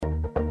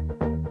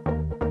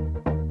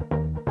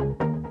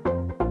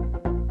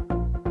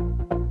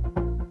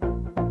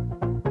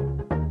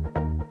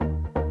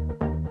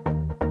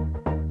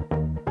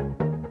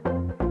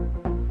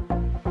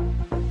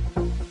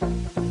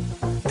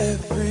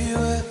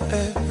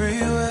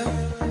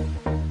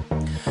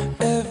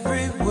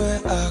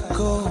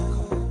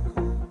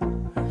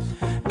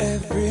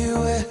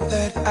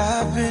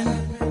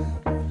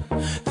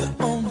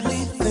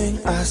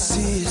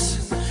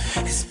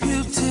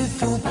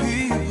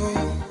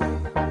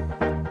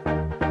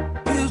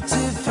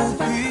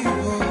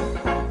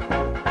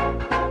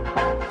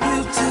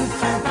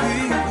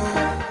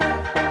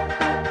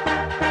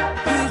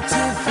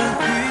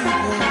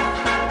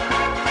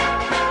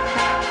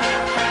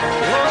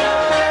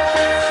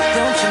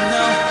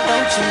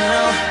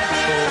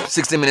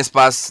16 minutes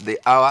past the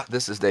hour.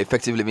 This is the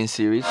Effective Living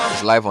series.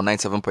 It's live on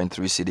 97.3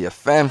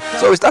 CDFM.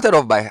 So we started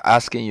off by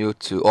asking you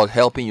to, or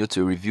helping you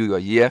to review your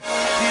year.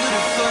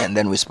 And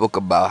then we spoke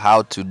about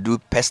how to do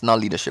personal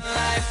leadership.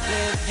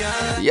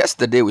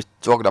 Yesterday we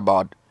talked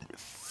about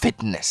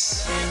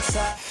fitness,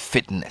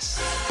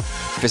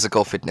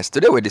 physical fitness.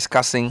 Today we're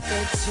discussing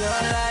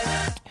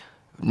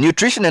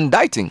nutrition and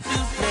dieting.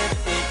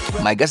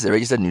 My guest is a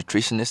registered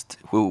nutritionist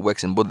who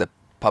works in both the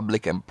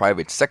public and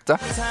private sector.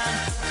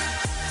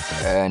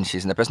 And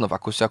she's in the person of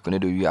Akosia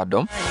Konedo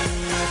Wiadom.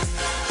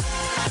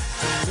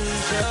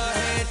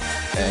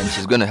 And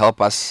she's going to help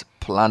us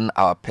plan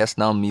our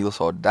personal meals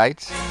or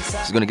diets.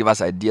 She's going to give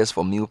us ideas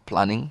for meal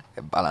planning,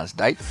 a balanced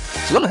diet.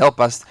 She's going to help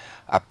us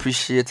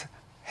appreciate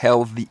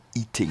healthy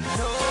eating.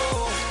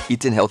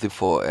 Eating healthy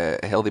for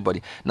a healthy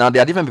body. Now,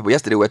 there are different people.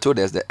 Yesterday, we were told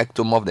there's the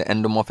ectomorph, the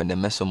endomorph, and the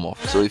mesomorph.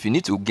 So, if you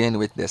need to gain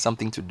weight, there's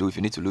something to do. If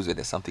you need to lose weight,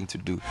 there's something to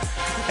do.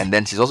 And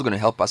then she's also going to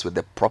help us with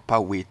the proper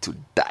way to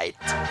diet.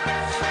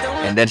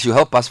 And then she'll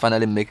help us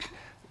finally make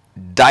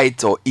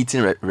diet or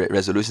eating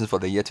resolutions for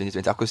the year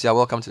 2020. Akosia,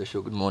 welcome to the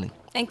show. Good morning.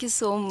 Thank you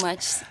so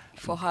much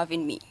for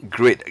having me.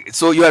 Great.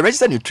 So, you're a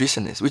registered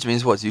nutritionist, which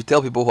means what? You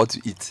tell people what to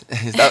eat.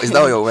 Is that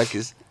what your work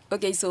is?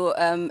 Okay, so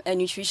a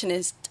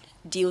nutritionist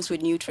deals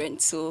with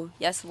nutrients. So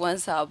yes,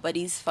 once our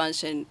bodies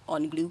function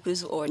on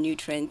glucose or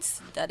nutrients,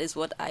 that is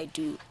what I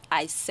do.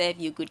 I serve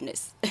you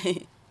goodness.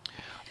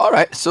 All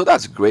right, so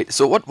that's great.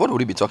 So what would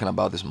we be talking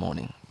about this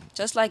morning?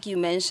 Just like you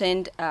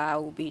mentioned,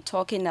 we'll be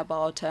talking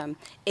about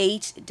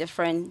 8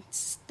 different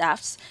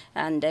stuffs,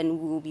 and then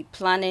we'll be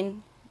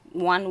planning.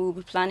 We'll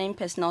be planning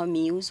personal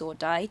meals or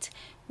diet.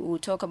 We will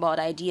talk about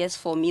ideas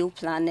for meal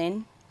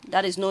planning.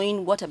 That is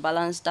knowing what a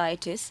balanced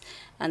diet is,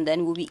 and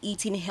then we'll be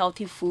eating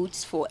healthy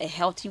foods for a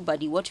healthy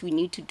body, what we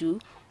need to do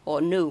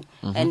or know.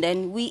 And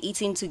then we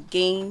eating to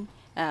gain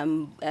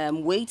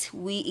weight,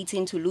 we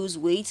eating to lose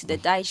weight, the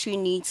dietary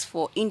needs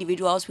for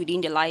individuals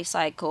within the life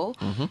cycle,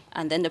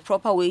 and then the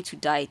proper way to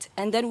diet.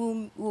 And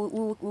then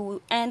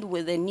we'll end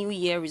with the New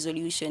Year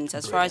resolutions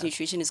as far as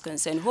nutrition is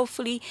concerned.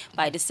 Hopefully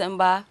by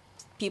December,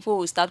 people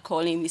will start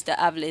calling Mr.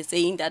 Avle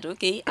saying that,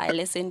 okay, I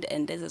listened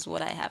and this is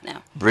what I have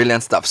now.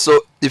 Brilliant stuff. So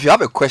if you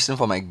have a question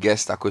for my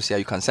guest, Akosia,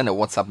 you can send a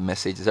WhatsApp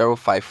message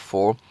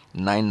 054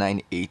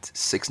 998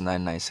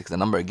 6996. The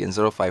number again,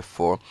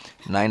 054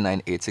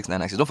 998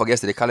 6996. Don't forget,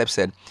 today Caleb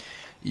said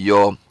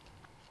your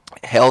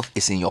health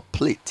is in your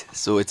plate.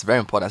 So it's very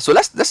important. So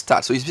let's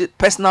start. So it's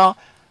personal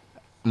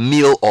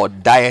meal or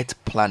diet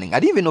planning. I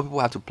didn't even know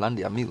people had to plan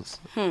their meals.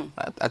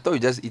 I thought you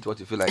just eat what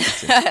you feel like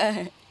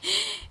eating.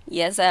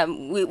 Yes,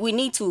 we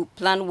need to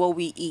plan what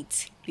we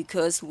eat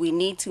because we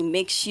need to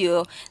make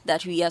sure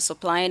that we are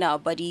supplying our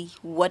body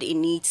what it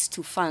needs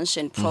to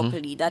function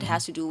properly. That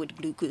has to do with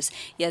glucose.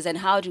 Yes, and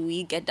how do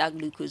we get that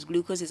glucose?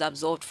 Glucose is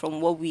absorbed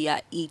from what we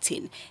are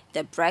eating.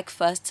 The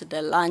breakfast,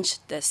 the lunch,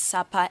 the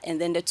supper,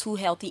 and then the 2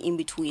 healthy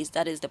in-betweens.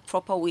 That is the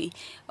proper way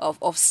of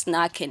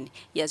snacking.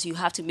 Yes, you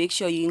have to make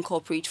sure you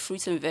incorporate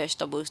fruits and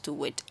vegetables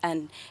to it.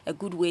 And a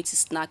good way to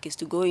snack is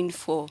to go in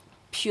for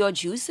pure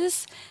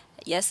juices.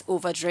 Yes,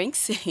 over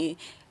drinks.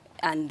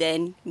 And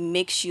then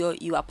make sure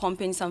you are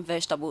pumping some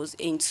vegetables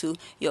into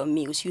your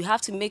meals. You have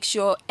to make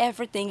sure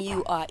everything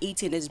you are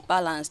eating is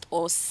balanced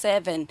or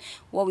serving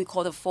what we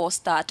call the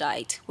 4-star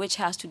diet, which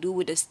has to do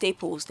with the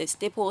staples. The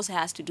staples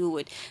has to do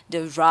with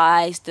the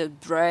rice, the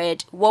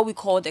bread, what we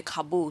call the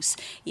carbs.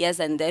 Yes,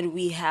 and then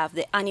we have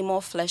the animal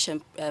flesh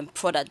and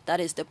product. That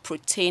is the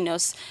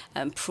proteinous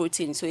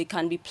protein. So it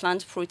can be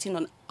plant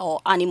protein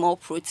or animal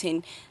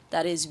protein.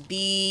 That is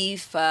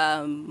beef,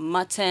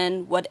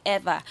 mutton,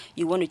 whatever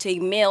you want to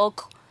take.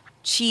 Milk,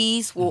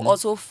 cheese will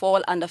also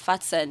fall under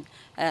fats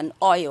and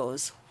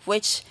oils,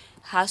 which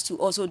has to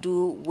also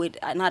do with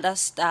another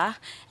star.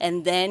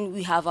 And then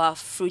we have our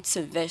fruits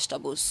and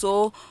vegetables.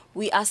 So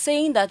we are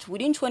saying that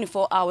within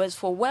 24 hours,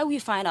 for where we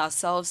find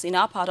ourselves in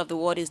our part of the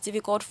world, it's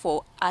difficult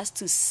for us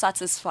to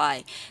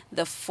satisfy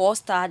the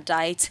 4-star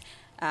diet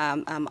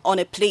on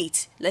a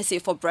plate, let's say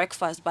for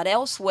breakfast, but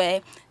elsewhere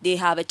they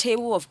have a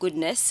table of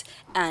goodness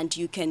and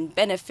you can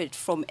benefit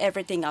from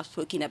everything I've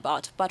spoken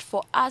about. But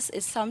for us,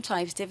 it's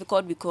sometimes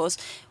difficult because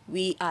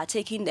we are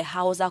taking the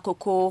Hausa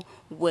cocoa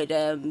with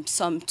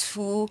some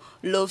 2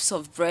 loaves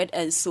of bread,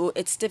 and so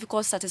it's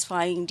difficult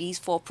satisfying these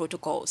 4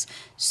 protocols.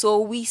 So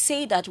we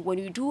say that when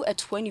you do a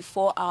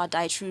 24-hour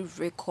dietary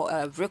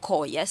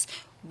recall, yes,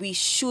 we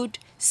should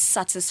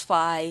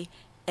satisfy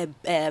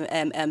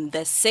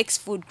the 6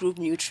 food group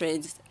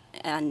nutrients,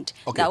 and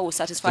that will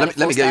satisfy. Let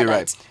me get you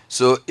right.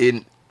 So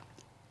in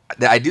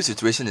the ideal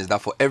situation is that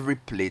for every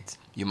plate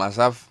you must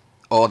have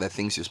all the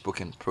things you've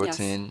spoken: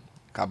 protein,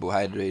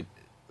 carbohydrate,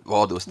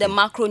 all those the things.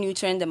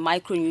 Macronutrient, the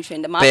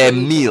micronutrient, the macronutrient per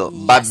meal.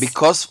 Yes. But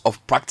because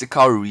of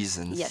practical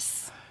reasons,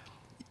 yes,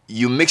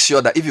 you make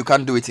sure that if you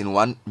can't do it in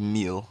one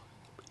meal,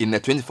 in a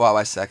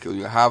 24-hour cycle,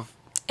 you have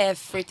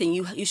everything.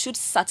 You should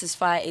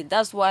satisfy it.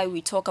 That's why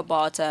we talk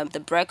about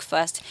the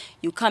breakfast.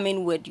 You come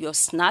in with your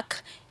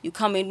snack, you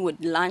come in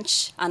with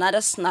lunch,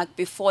 another snack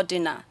before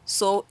dinner.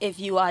 So if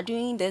you are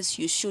doing this,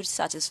 you should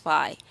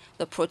satisfy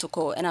the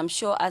protocol. And I'm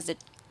sure as the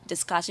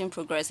discussion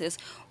progresses,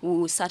 we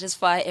will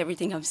satisfy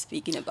everything I'm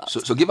speaking about.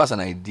 So give us an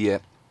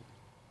idea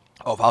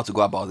of how to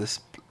go about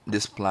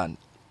this plan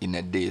in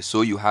a day.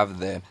 So you have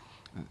the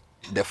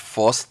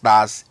 4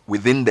 stars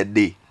within the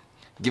day.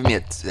 Give me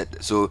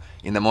so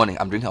in the morning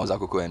I'm drinking Hausa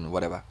cocoa and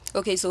whatever.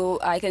 Okay, so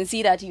I can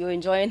see that you're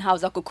enjoying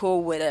Hausa cocoa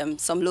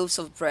with some loaves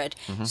of bread.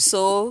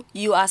 So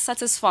you are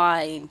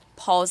satisfying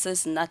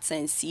pulses, nuts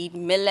and seed,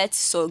 millet,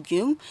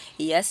 sorghum,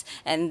 yes,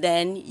 and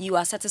then you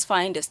are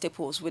satisfying the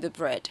staples with the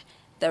bread.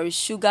 There is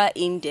sugar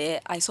in there.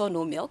 I saw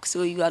no milk,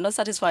 so you are not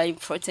satisfying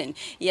protein.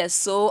 Yes,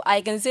 so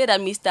I can say that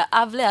Mr.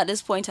 Avle at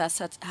this point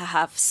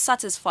have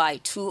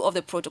satisfied 2 of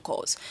the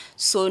protocols.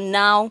 So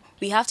now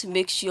we have to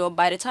make sure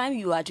by the time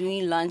you are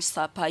doing lunch,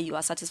 supper, you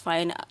are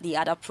satisfying the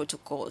other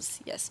protocols.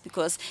 Yes,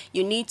 because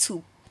you need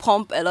to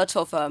pump a lot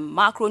of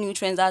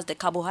macronutrients, as the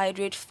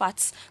carbohydrate,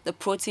 fats, the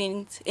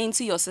proteins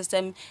into your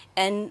system,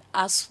 and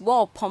as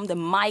well pump the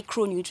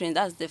micronutrients,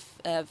 that's the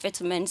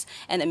vitamins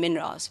and the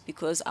minerals,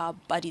 because our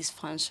bodies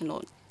function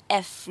on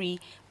every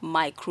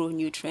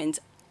micronutrient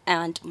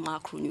and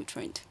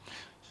macronutrient.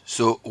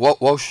 So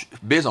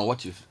based on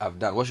what you have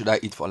done, what should I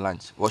eat for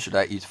lunch? What should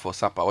I eat for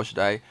supper? What should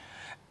I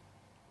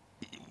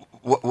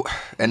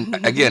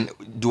and again,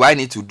 do I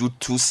need to do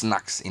 2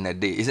 snacks in a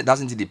day?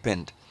 Doesn't it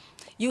depend?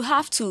 You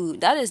have to.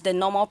 That is the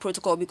normal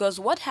protocol, because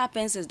what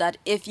happens is that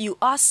if you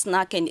are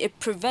snacking, it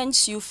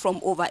prevents you from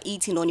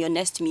overeating on your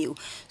next meal.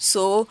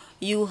 So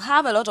you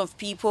have a lot of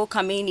people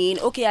coming in,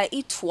 okay, I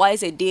eat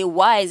twice a day.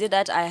 Why is it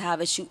that I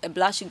have a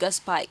blood sugar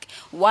spike?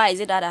 Why is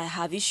it that I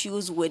have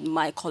issues with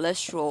my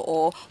cholesterol?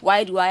 Or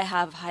why do I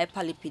have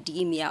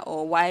hyperlipidemia?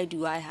 Or why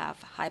do I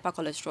have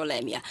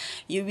hypercholesterolemia?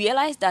 You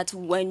realize that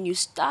when you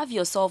starve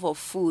yourself of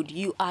food,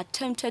 you are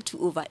tempted to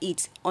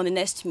overeat on the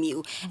next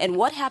meal. And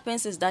what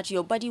happens is that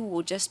your body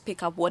will just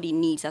pick up what it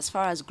needs as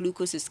far as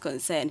glucose is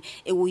concerned.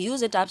 It will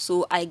use it up.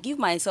 So I give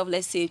myself,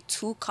 let's say,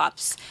 2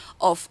 cups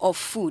of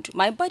food.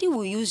 My body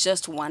will use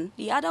just 1.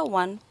 The other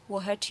one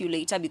will hurt you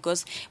later,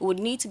 because it would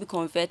need to be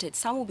converted.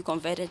 Some will be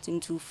converted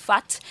into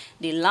fat.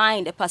 They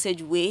line the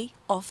passageway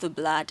of the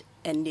blood,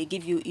 and they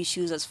give you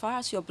issues as far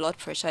as your blood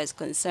pressure is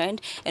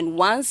concerned. And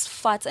once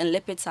fat and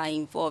lipids are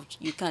involved,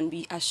 you can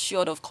be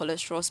assured of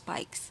cholesterol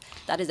spikes.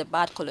 That is a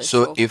bad cholesterol.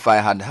 So if I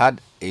had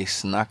a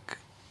snack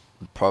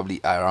probably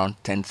around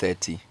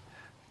 10:30,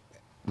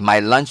 my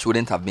lunch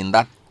wouldn't have been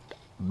that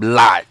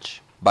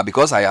large, but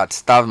because I had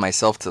starved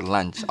myself till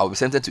lunch, I'll be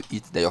tempted to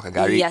eat the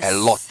yokagari a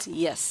lot.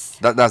 Yes.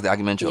 That's the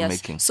argument you're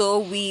making. So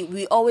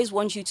we always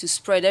want you to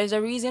spread. There's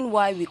a reason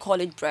why we call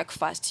it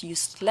breakfast. You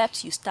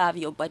slept, you starve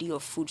your body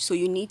of food, so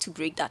you need to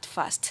break that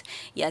fast.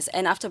 Yes,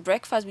 and after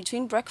breakfast,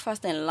 between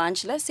breakfast and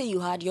lunch, let's say you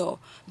had your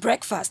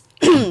breakfast.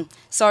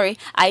 Sorry,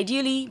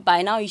 ideally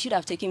by now you should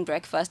have taken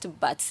breakfast,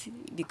 but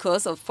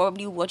because of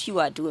probably what you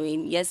are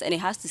doing, yes, and it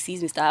has to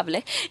cease, Mr.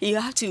 Able, you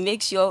have to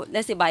make sure,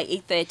 let's say by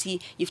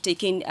 8:30 you've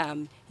taken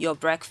your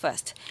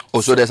breakfast.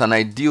 So there's an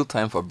ideal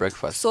time for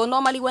breakfast. So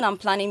normally when I'm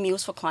planning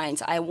meals for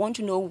clients, I want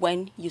to know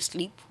when you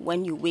sleep,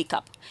 when you wake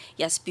up.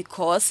 Yes,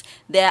 because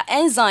there are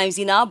enzymes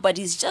in our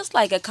bodies, just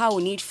like a car will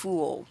need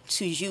fuel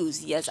to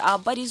use. Yes, our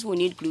bodies will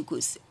need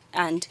glucose.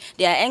 And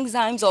there are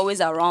enzymes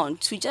always around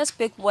to just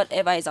pick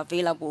whatever is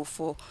available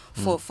for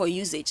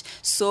usage.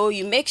 So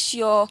you make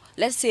sure,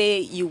 let's say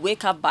you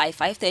wake up by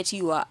 5:30,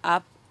 you are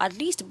up. At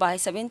least by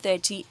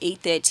 7:30,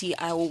 8:30,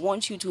 I will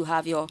want you to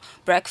have your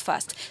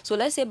breakfast. So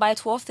let's say by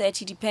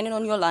 12:30, depending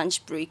on your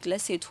lunch break,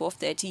 let's say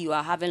 12:30, you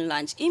are having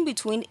lunch. In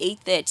between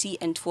 8:30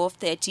 and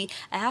 12:30,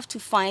 I have to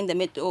find the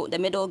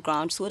middle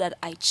ground so that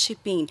I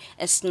chip in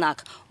a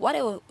snack. What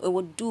it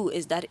will do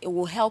is that it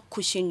will help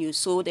cushion you.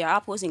 So there are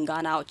apples in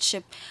Ghana, I'll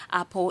chip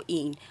apple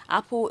in.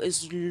 Apple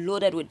is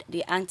loaded with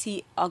the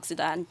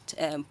antioxidant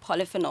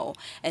polyphenol,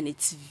 and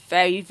it's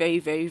very, very,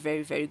 very,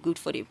 very, very good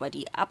for the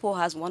body. Apple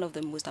has one of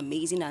the most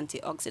amazing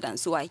antioxidants.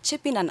 So I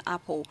chip in an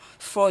apple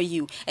for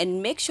you,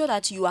 and make sure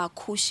that you are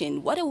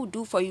cushioned. What it will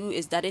do for you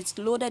is that it's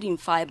loaded in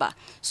fiber,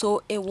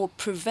 so it will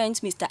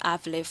prevent Mr.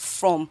 Avle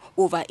from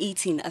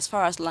overeating as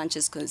far as lunch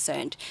is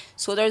concerned.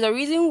 So there's a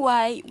reason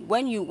why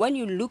when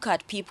you look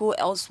at people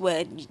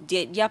elsewhere,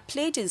 their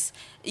plate is,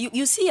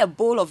 you see a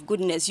bowl of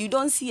goodness. You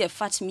don't see a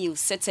fat meal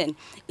sitting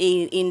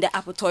in the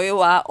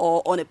apotoiwa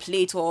or on a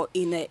plate or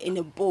in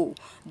a bowl.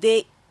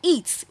 They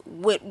eat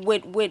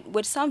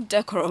with some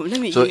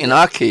decorum. So in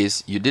our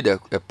case, you did a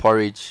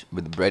porridge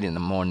with bread in the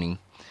morning.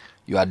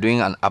 You are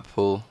doing an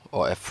apple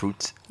or a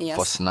fruit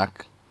for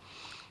snack.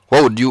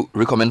 What would you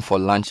recommend for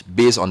lunch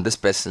based on this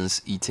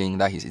person's eating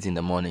that he's eating in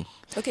the morning?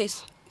 Okay,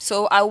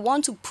 so I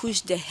want to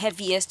push the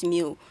heaviest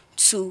meal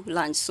to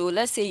lunch. So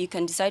let's say you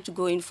can decide to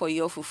go in for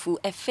your fufu.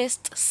 A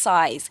fist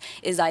size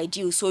is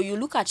ideal. So you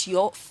look at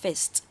your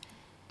fist.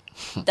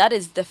 That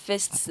is the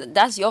fist.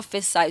 That's your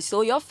fist size.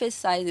 So your fist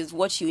size is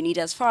what you need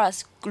as far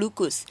as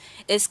glucose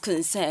is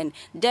concerned.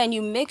 Then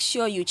you make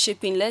sure you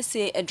chip in, let's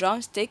say, a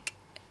drumstick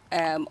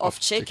of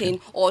chicken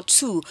or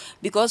 2,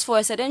 because for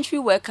a sedentary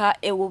worker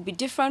it will be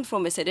different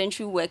from a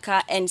sedentary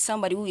worker and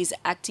somebody who is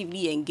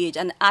actively engaged.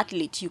 An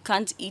athlete, you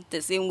can't eat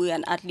the same way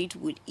an athlete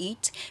would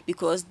eat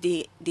because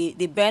they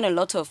burn a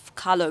lot of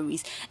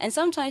calories, and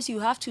sometimes you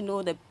have to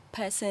know the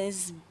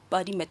person's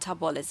body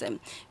metabolism,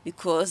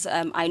 because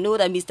I know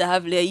that Mr.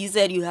 Havler, you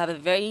said you have a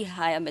very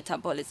high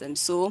metabolism.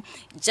 So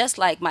just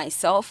like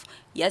myself,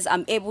 yes,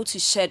 I'm able to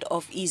shed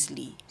off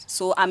easily.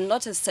 So I'm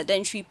not a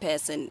sedentary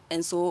person,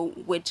 and so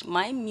with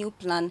my meal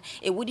plan,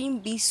 it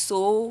wouldn't be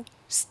so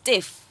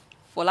stiff,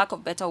 for lack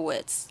of better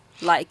words,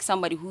 like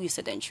somebody who is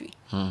sedentary.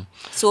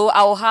 So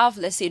I'll have,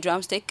 let's say,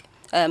 drumstick,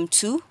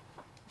 2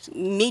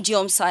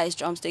 medium-sized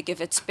drumstick. If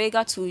it's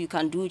bigger, 2, you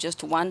can do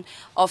just 1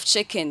 of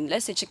chicken.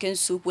 Let's say chicken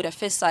soup with a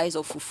fist size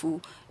of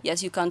fufu.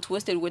 Yes, you can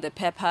twist it with a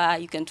pepper.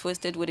 You can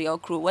twist it with the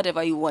okra,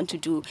 whatever you want to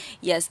do.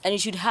 Yes, and you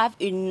should have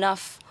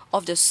enough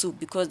of the soup,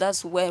 because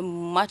that's where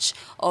much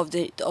of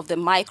the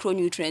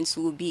micronutrients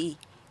will be,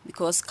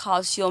 because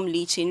calcium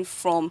leaching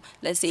from,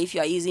 let's say, if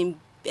you are using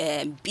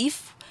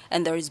beef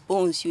and there is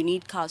bones, you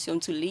need calcium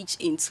to leach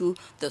into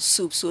the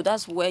soup. So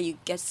that's where you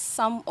get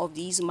some of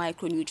these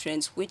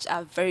micronutrients, which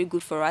are very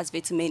good for us.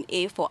 Vitamin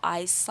A for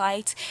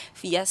eyesight.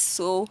 Yes,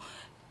 so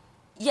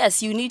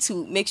yes, you need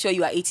to make sure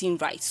you are eating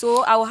right.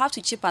 So I will have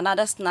to chip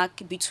another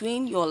snack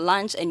between your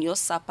lunch and your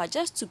supper,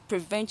 just to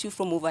prevent you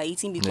from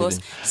overeating,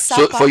 because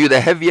so for you, the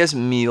heaviest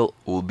meal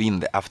will be in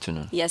the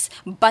afternoon. Yes,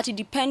 but it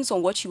depends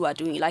on what you are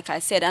doing. Like I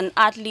said, an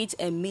athlete,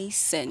 a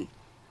mason,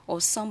 or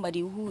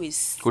somebody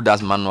who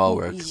does manual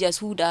work. Yes,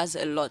 who does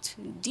a lot.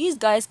 These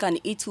guys can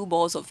eat 2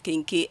 balls of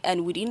kenkey,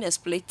 and within a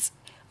split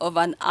of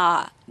an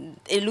hour,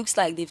 it looks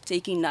like they've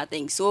taken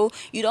nothing. So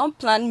you don't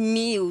plan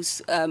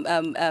meals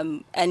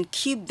and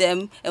keep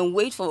them and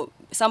wait for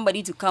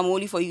somebody to come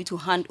only for you to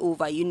hand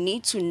over. You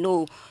need to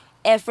know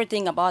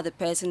everything about the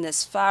person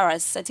as far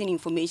as certain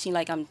information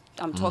like I'm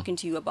talking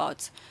to you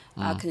about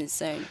are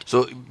concerned.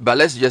 So, but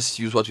let's just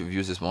use what we've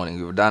used this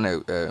morning. We've done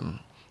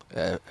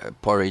a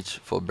porridge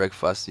for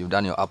breakfast. You've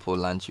done your apple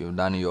lunch. You've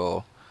done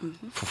your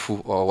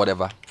fufu or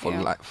whatever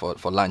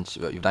for lunch.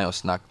 You've done your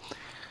snack.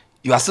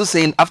 You are still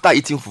saying after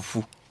eating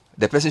fufu,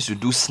 the person should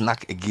do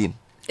snack again.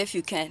 If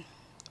you can.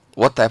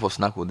 What type of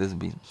snack would this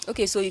be?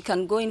 Okay, so you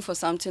can go in for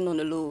something on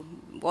the low.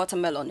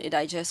 Watermelon, it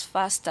digests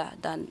faster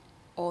than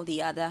all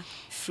the other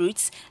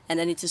fruits, and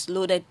then it is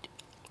loaded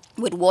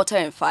with water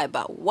and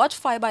fiber. What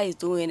fiber is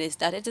doing is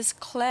that it is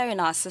clearing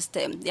our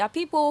system. There are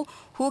people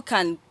who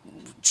can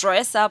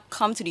dress up,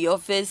 come to the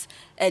office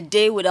a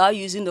day without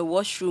using the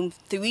washroom,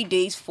 3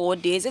 days, 4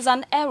 days. It's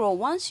an error.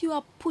 Once you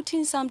are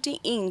putting something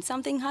in,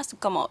 something has to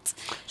come out.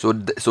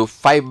 So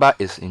fiber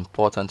is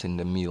important in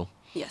the meal.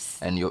 Yes.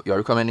 And you're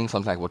recommending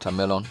something like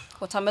watermelon?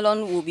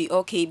 Watermelon will be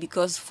okay,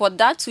 because for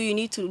that too, you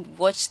need to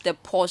watch the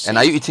portion. And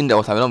are you eating the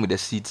watermelon with the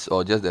seeds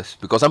or just the...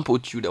 Because some people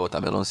chew the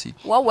watermelon seed.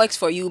 What works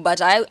for you, but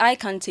I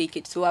can't take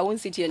it, so I won't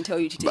sit here and tell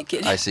you to take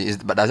it. I see.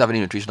 But does it have any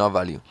nutritional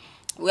value?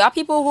 We are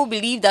people who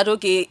believe that,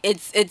 okay,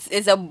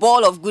 it's a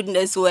ball of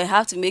goodness, so I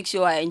have to make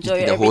sure I enjoy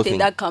everything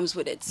that comes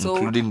with it. So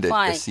including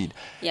the seed.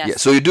 Yes. Yeah.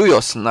 So you do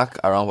your snack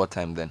around what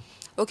time then?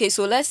 Okay,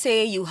 so let's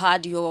say you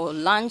had your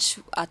lunch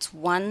at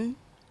 1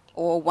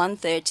 or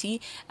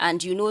 1:30,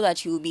 and you know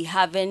that you'll be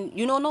having,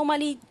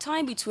 normally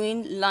time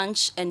between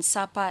lunch and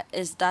supper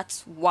is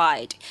that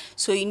wide.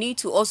 So you need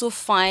to also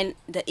find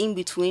the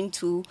in-between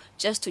to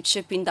just to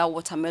chip in that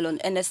watermelon.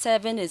 And the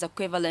 7 is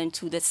equivalent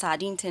to the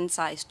sardine tin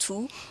size.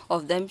 2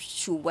 of them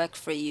should work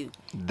for you.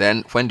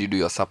 Then when do you do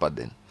your supper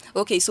then?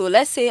 Okay, so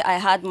let's say I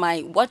had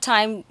what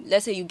time,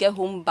 let's say you get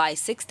home by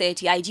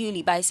 6:30.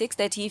 Ideally, by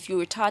 6:30, if you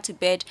retire to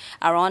bed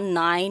around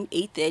 9,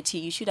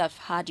 8:30, you should have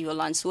had your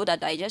lunch so that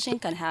digestion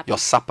can happen. Your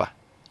supper?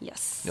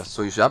 Yes.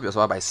 So you should have your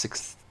supper by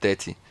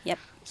 6:30. Yep.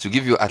 To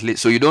give you at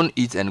least, so you don't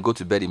eat and go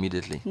to bed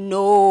immediately?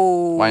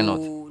 No. Why not?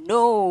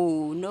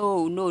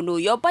 No.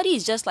 Your body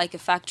is just like a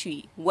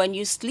factory. When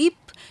you sleep,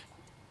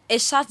 it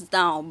shuts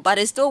down, but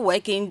it's still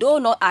working, though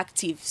not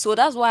active. So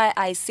that's why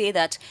I say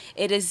that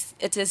it is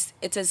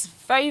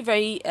very,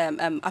 very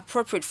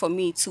appropriate for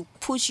me to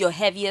push your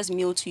heaviest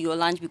meal to your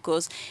lunch,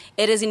 because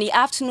it is in the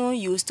afternoon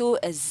you still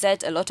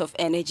exert a lot of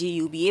energy.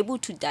 You'll be able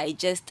to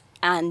digest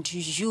and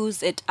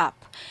use it up.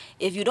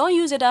 If you don't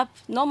use it up,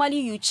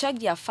 normally you check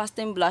their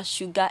fasting blood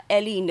sugar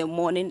early in the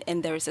morning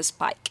and there is a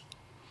spike.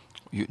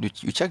 You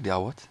check their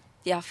what?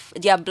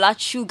 Their blood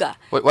sugar.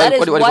 What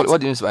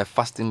do you mean by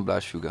fasting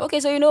blood sugar? Okay,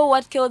 so you know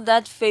what killed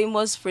that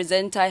famous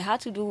presenter? It had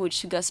to do with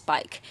sugar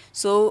spike.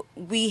 So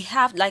we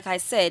have, like I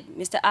said,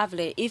 Mr.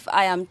 Avle, if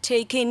I am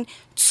taking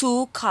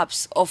 2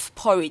 cups of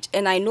porridge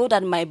and I know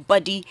that my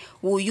body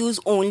will use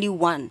only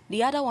 1,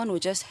 the other one will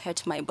just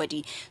hurt my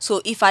body.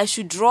 So if I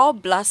should draw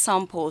blood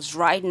samples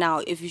right now,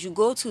 if you should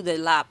go to the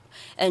lab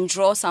and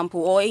draw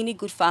sample or any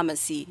good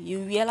pharmacy, you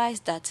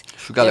realize that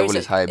sugar level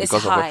is high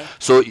because of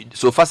it.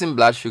 So fasting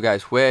blood sugar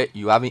is where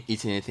you haven't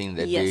eaten anything in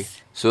the day,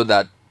 so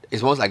that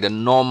it's almost like the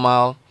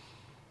normal.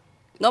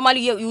 Normally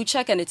you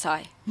check and it's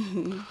high.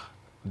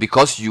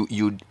 because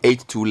you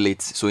ate too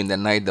late, so in the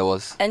night there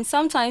was. And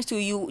sometimes too,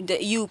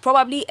 you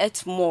probably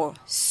ate more,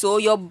 so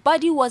your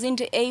body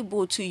wasn't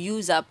able to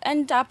use up,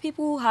 and there are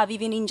people who have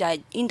even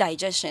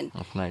indigestion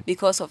Of night.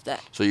 because of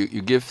that. So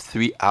you give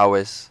 3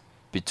 hours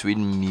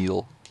between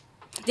meal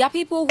There are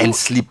people who and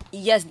sleep.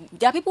 Yes,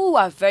 there are people who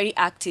are very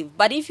active.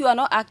 But if you are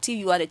not active,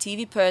 you are the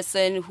TV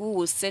person who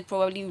will sit,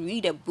 probably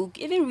read a book.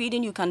 Even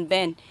reading, you can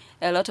burn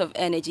a lot of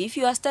energy. If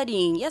you are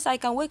studying, yes, I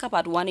can wake up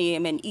at 1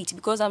 a.m. and eat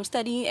because I'm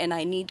studying and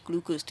I need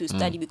glucose to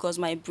study because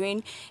my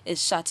brain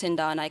is shutting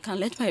down. I can't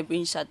let my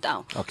brain shut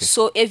down. Okay.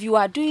 So if you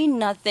are doing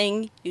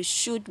nothing, you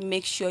should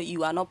make sure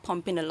you are not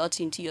pumping a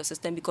lot into your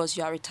system because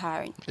you are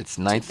retiring. It's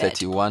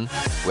 9:31.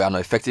 We are on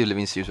Effective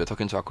Living series. We're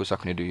talking to Akosa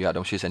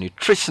Kunidu. She's a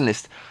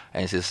nutritionist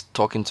and she's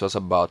talking to us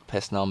about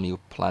personal meal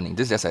planning.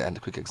 This is just a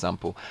quick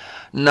example.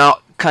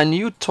 Now, can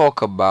you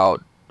talk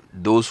about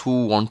those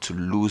who want to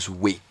lose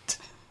weight?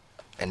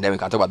 And then we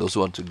can talk about those who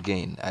want to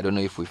gain. I don't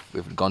know if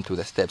we've gone through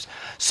the steps.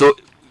 So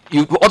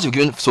what you've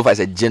given so far is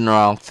a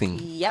general thing.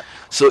 Yep.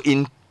 So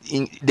in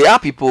there are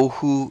people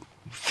who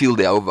feel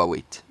they are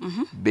overweight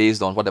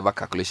based on whatever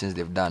calculations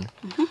they've done.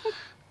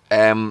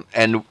 And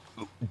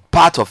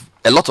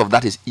a lot of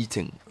that is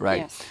eating,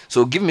 right? Yes.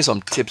 So give me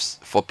some tips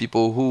for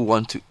people who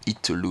want to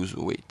eat to lose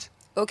weight.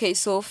 Okay,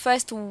 so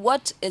first,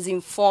 what is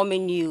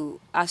informing you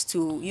as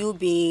to you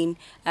being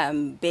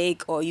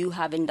big or you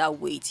having that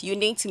weight? You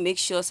need to make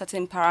sure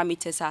certain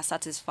parameters are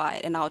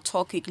satisfied, and I'll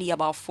talk quickly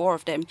about 4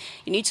 of them.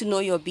 You need to know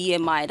your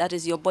BMI, that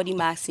is your body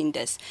mass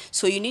index.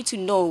 So you need to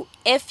know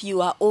if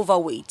you are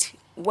overweight,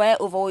 where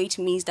overweight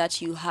means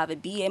that you have a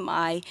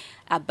BMI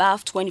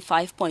above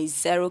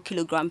 25.0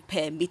 kilogram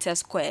per meter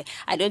square.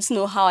 I don't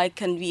know how I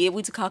can be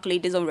able to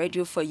calculate this on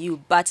radio for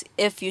you, but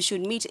if you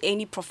should meet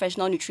any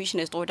professional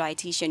nutritionist or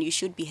dietitian, you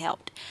should be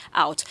helped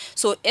out.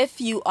 So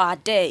if you are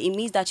there, it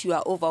means that you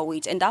are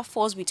overweight, and that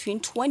falls between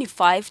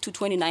 25 to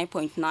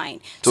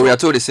 29.9. So we are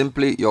told it's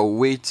simply your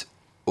weight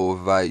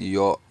over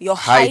your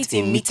height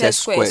in meters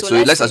square. So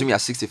let's assume you are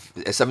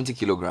 70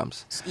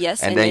 kilograms.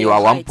 Yes. And then you are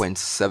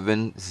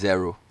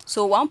 1.70.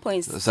 So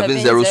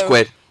 1.70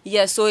 squared.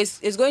 Yes, so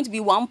it's going to be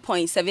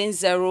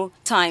 1.70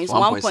 times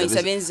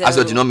 1.70 as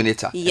your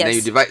denominator. Yes. And then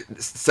you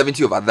divide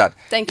 70 over that.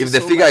 Thank you If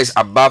the so figure much. is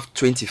above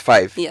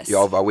 25, Yes. you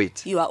are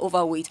overweight. You are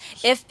overweight.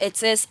 If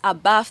it is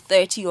above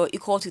 30 or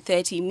equal to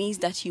 30, it means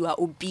that you are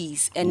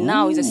obese. And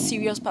now it's a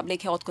serious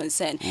public health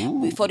concern.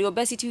 For the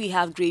obesity, we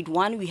have grade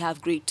 1, we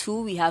have grade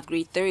 2, we have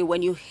grade 3.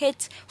 When you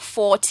hit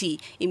 40,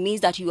 it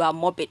means that you are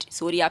morbid.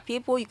 So there are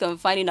people you can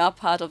find in our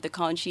part of the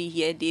country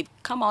here. They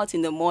come out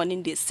in the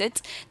morning, they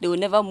sit, they will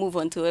never move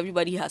until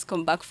everybody has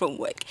come back from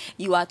work.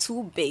 You are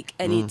too big,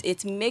 and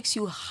it makes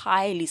you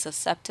highly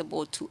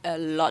susceptible to a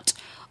lot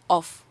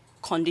of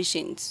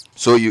conditions.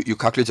 So you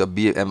calculate your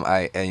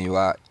BMI and you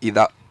are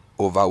either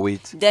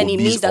overweight, Then it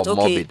obese, means that, or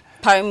okay, morbid.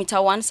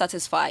 parameter 1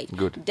 satisfied.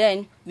 Good.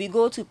 Then we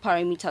go to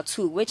parameter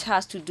 2, which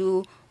has to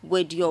do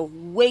with your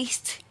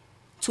waist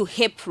to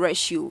hip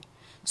ratio.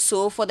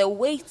 So for the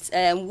waist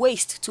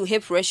to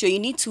hip ratio, you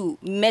need to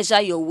measure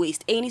your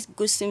waist. Any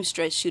good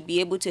seamstress should be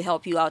able to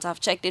help you out. I've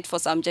checked it for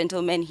some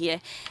gentlemen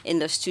here in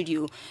the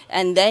studio.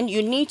 And then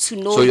you need to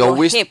know So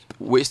your hip.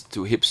 waist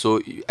to hip.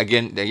 So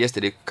again,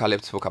 yesterday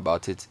Caleb spoke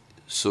about it.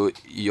 So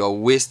your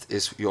waist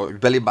is your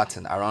belly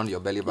button, around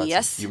your belly button.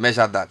 Yes. You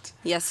measure that.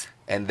 Yes.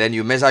 And then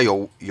you measure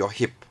your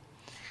hip.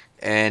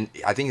 And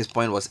I think his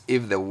point was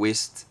if the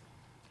waist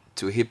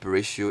to hip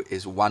ratio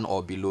is 1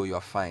 or below,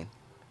 you're fine.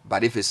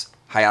 But if it's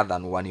higher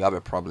than 1, you have a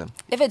problem.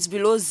 If it's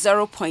below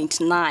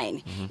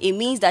 0.9, it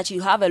means that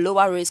you have a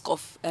lower risk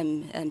of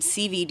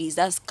CVDs,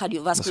 that's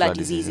cardiovascular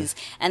diseases.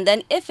 And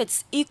then if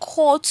it's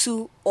equal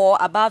to or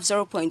above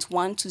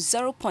 0.1 to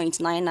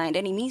 0.99,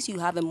 then it means you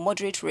have a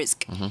moderate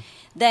risk.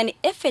 Then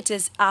if it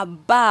is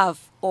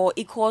above or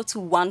equal to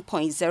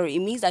 1.0, it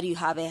means that you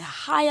have a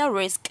higher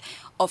risk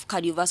of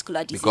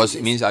cardiovascular diseases. Because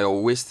it means that your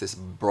waist is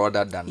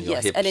broader than your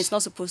hips. Yes, and it's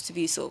not supposed to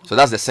be so. So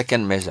that's the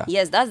second measure.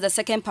 Yes, that's the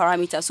second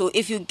parameter. So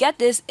if you get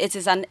this, it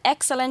is an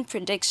excellent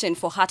prediction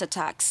for heart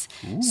attacks.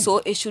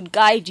 So it should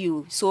guide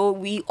you. So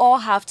we all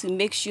have to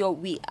make sure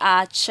we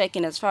are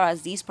checking as far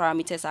as these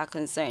parameters are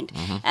concerned.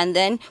 And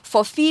then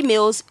for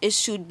females, it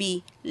should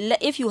be,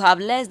 if you have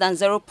less than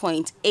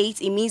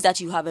 0.8, it means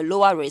that you have a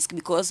lower risk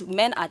because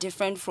men are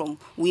different from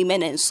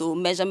women, and so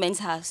measurements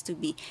has to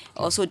be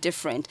also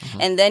different.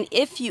 And then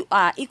if you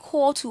are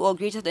equal to or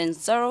greater than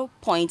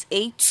 0.8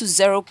 to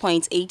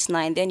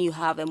 0.89, then you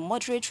have a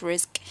moderate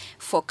risk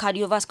for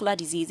cardiovascular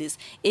diseases.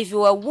 If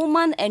you're a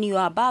woman and you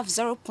are above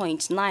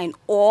 0.9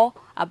 or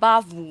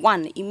above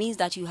 1, it means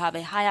that you have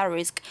a higher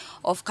risk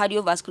of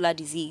cardiovascular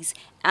disease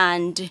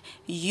and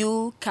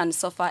you can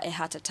suffer a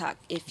heart attack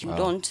if you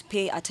don't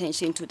pay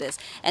attention to this.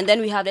 And then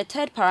we have the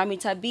third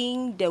parameter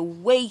being the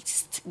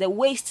waist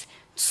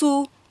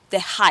to the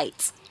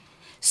height.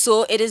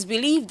 So it is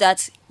believed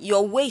that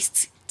your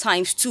waist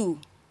times 2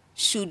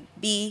 should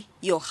be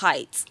your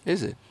height.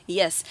 Is it?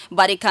 Yes,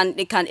 but it can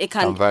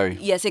vary.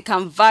 Yes, it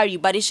can vary,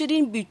 but it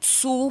shouldn't be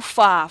too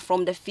far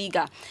from the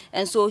figure.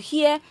 And so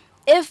here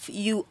if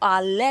you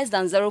are less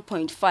than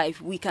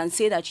 0.5, we can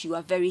say that you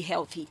are very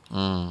healthy.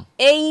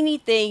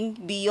 Anything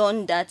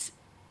beyond that,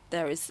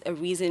 there is a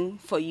reason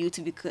for you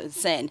to be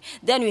concerned.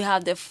 Then we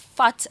have the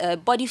fat,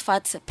 body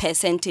fat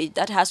percentage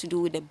that has to do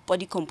with the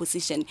body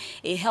composition.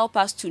 It helps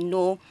us to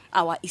know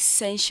our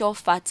essential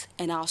fat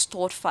and our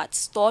stored fats.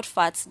 Stored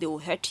fats, they will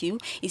hurt you.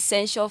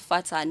 Essential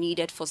fats are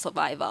needed for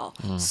survival.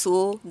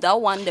 So that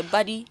one, the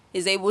body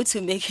is able to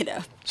make it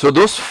up. So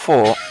those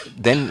four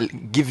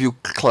then give you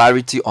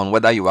clarity on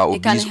whether you are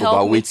obese,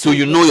 overweight. So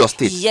you know your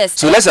state. Yes.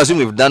 So let's assume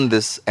we've done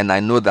this and I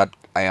know that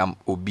I am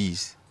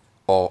obese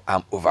or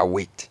I'm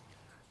overweight.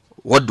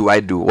 What do I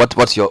do?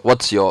 What's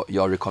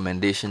your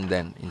recommendation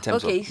then in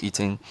terms of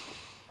eating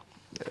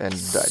and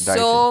dieting?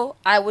 So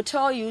I would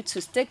tell you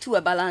to stick to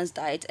a balanced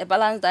diet. A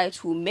balanced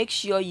diet will make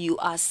sure you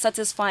are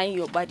satisfying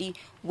your body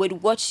with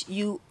what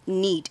you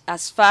need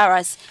as far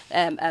as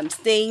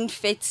staying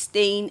fit,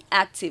 staying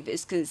active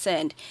is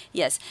concerned.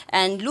 Yes,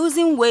 and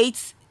losing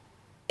weight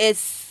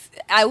is,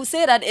 I would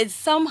say that it's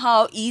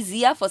somehow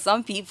easier for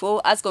some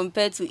people as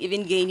compared to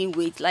even gaining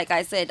weight. Like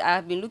I said, I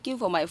have been looking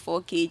for my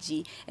 4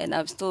 kg and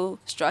I'm still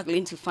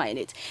struggling to find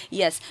it.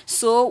 Yes.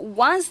 So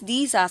once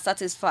these are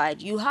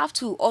satisfied, you have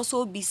to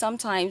also be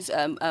sometimes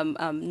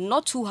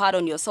not too hard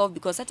on yourself,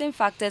 because certain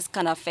factors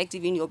can affect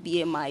even your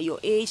BMI, your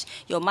age,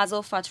 your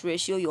muscle fat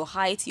ratio, your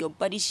height, your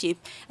body shape,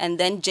 and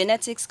then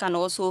genetics can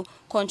also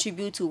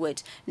contribute to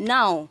it.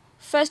 Now,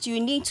 first, you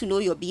need to know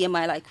your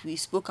BMI like we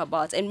spoke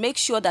about, and make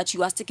sure that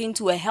you are sticking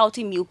to a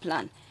healthy meal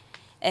plan.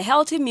 A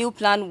healthy meal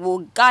plan will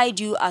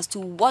guide you as to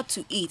what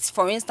to eat.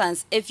 For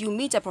instance, if you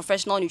meet a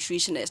professional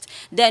nutritionist,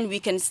 then we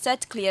can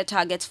set clear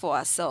targets for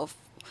ourselves.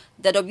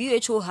 The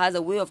WHO has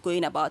a way of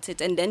going about it,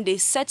 and then they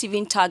set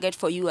even target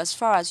for you as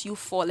far as you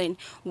falling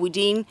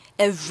within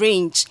a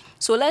range.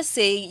 So let's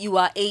say you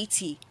are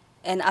 80.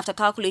 And after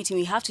calculating,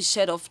 we have to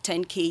shed off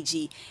 10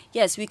 kg.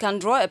 Yes, we can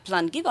draw a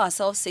plan. Give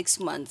ourselves 6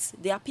 months.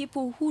 There are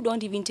people who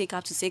don't even take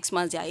up to 6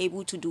 months. They are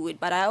able to do it.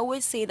 But I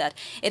always say that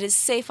it is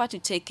safer to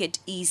take it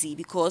easy,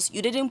 because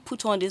you didn't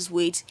put on this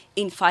weight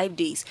in 5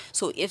 days.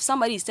 So if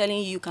somebody is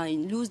telling you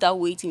can lose that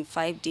weight in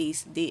 5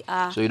 days, they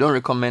are... So you don't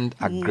recommend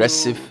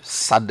aggressive,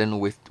 sudden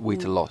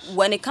weight loss?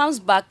 When it comes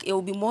back, it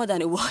will be more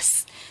than it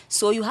was.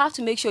 So you have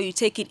to make sure you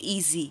take it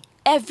easy.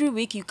 Every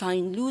week you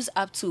can lose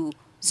up to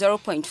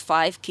 0.5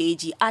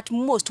 kg, at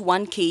most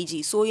 1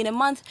 kg. So in a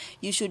month,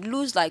 you should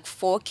lose like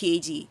 4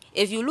 kg.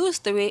 If you lose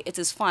 3, it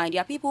is fine. There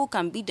are people who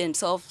can beat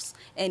themselves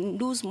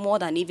and lose more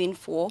than even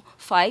 4,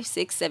 5,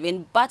 6,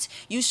 7. But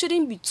you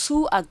shouldn't be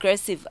too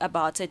aggressive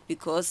about it,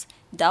 because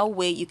that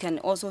way you can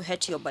also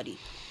hurt your body.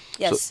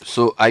 Yes.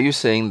 So are you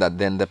saying that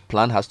then the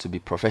plan has to be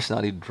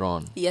professionally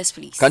drawn? Yes,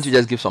 please. Can't you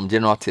just give some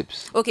general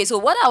tips? Okay, so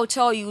what I'll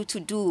tell you to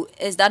do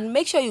is that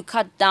make sure you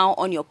cut down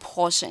on your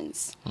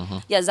portions.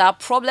 Yes, our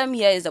problem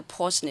here is the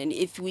portioning.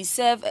 If you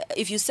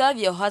serve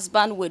your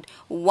husband with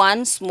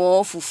one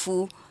small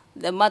fufu,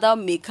 the mother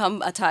may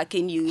come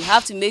attacking you. You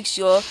have to make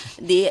sure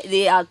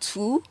they are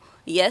 2.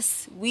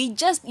 Yes,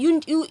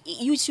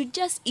 you should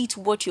just eat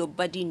what your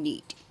body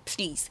needs,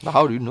 please. But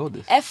how do you know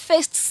this? A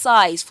fist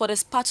size for the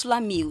spatula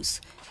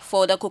meals,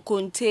 for the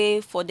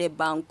kokonte, for the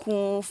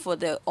banku, for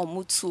the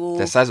omutu.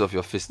 The size of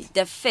your fist.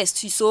 The fist.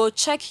 So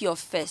check your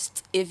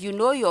fist. If you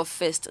know your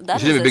fist, that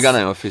should be bigger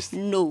than your fist.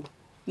 No.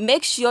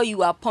 Make sure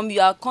you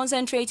are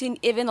concentrating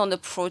even on the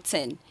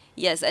protein.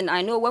 Yes, and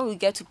I know when we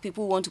get to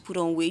people who want to put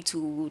on weight,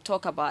 we'll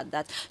talk about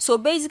that. So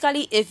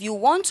basically, if you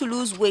want to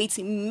lose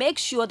weight, make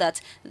sure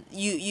that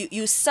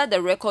you set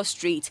the record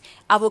straight.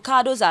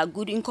 Avocados are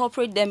good.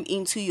 Incorporate them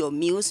into your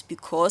meals,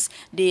 because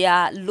they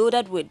are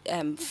loaded with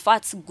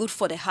fats good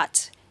for the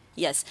heart.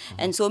 Yes,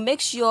 and so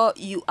make sure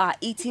you are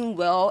eating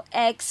well,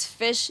 eggs,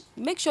 fish.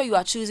 Make sure you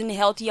are choosing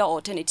healthier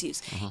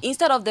alternatives.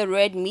 Instead of the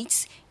red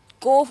meats,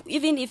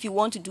 even if you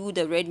want to do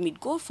the red meat,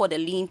 go for the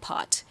lean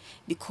part,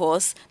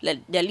 because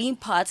the lean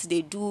parts,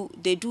 they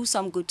do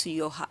some good to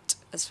your heart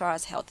as far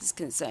as health is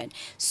concerned.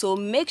 So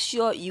make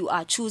sure you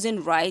are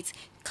choosing right.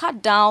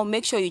 Cut down,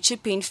 make sure you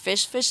chip in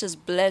fish. Fish is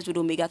blessed with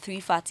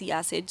omega-3 fatty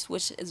acids,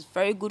 which is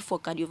very good for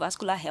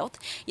cardiovascular health.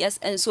 Yes,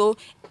 and so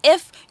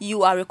if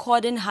you are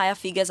recording higher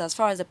figures as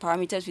far as the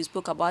parameters we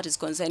spoke about is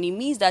concerned, it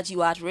means that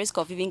you are at risk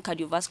of even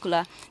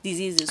cardiovascular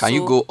diseases. Can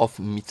you go off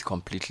meat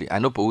completely? I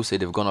know people who say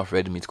they've gone off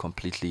red meat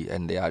completely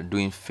and they are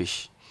doing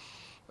fish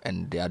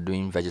and they are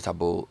doing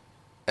vegetable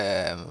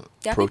there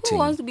are protein. people who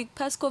want to be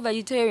pesco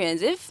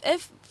vegetarians. If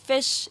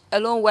fish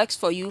alone works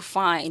for you,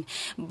 fine.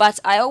 But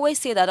I always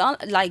say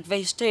that, like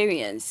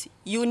vegetarians,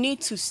 you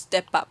need to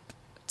step up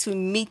to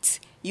meet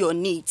your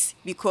needs,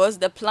 because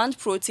the plant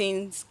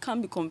proteins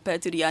can't be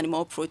compared to the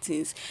animal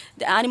proteins.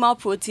 The animal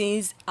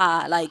proteins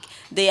are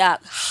they are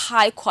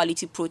high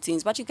quality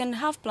proteins, but you can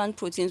have plant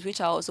proteins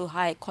which are also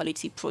high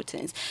quality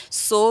proteins.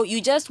 So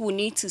you just will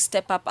need to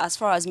step up as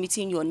far as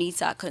meeting your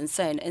needs are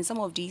concerned. And some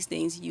of these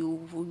things you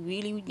will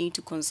really need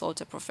to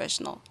consult a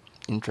professional.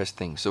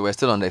 Interesting. So we're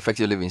still on the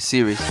Effective Living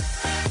series,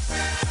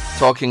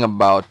 talking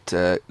about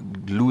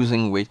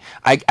losing weight.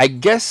 I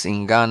guess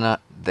in Ghana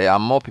there are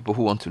more people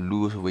who want to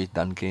lose weight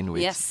than gain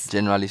weight. Yes.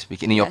 Generally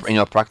speaking, in Yes.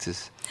 your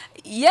practice,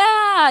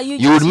 Yeah,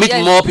 you would meet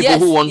yes, more people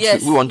yes, who want yes,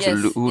 to who want yes,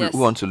 to yes, who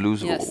want to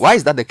lose. yes. Why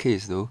is that the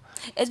case, though?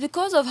 It's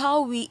because of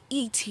how we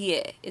eat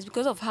here. It's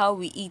because of how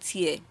we eat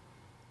here.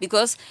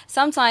 Because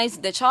sometimes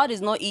the child is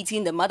not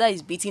eating, the mother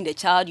is beating the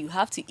child. You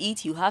have to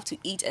eat,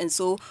 and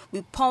so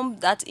we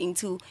pump that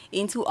into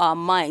our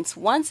minds.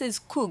 Once it's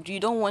cooked, you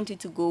don't want it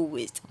to go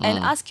waste. And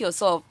ask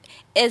yourself: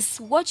 is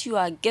what you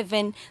are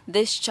giving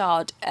this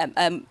child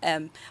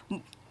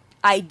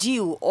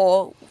ideal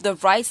or the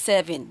right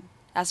serving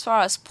as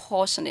far as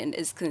portioning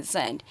is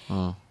concerned?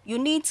 You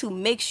need to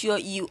make sure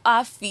you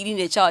are feeding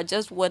the child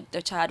just what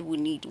the child will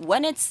need.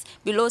 When it's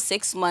below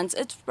 6 months,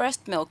 it's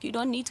breast milk. You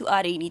don't need to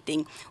add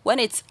anything. When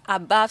it's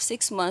above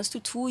 6 months to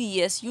 2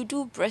 years, you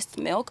do breast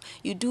milk,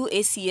 you do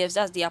ACFs,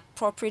 that's the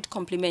appropriate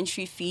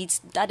complementary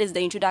feeds. That is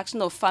the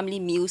introduction of family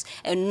meals,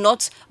 and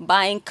not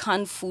buying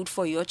canned food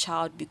for your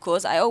child.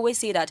 Because I always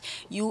say that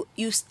you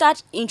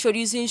start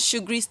introducing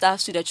sugary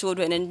stuff to the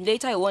children, and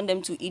later you want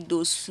them to eat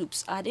those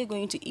soups. Are they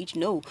going to eat?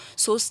 No.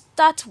 So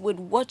start with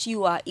what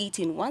you are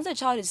eating. Once the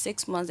child is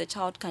 6 months, the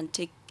child can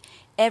take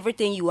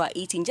everything you are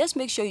eating. Just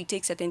make sure you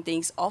take certain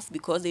things off,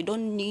 because they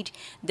don't need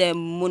the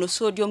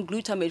monosodium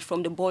glutamate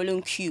from the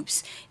boiling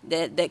cubes,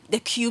 the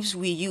cubes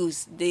we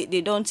use.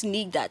 They don't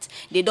need that.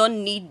 They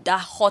don't need that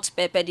hot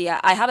pepper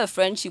there. I have a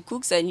friend, she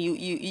cooks and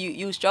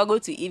you struggle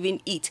to even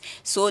eat.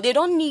 So they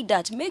don't need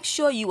that. Make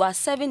sure you are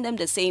serving them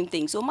the same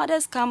thing. So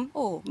mothers come,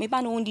 oh, maybe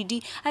I don't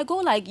need. I go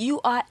like, you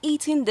are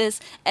eating this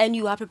and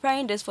you are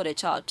preparing this for the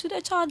child. To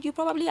the child, you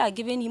probably are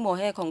giving him or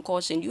her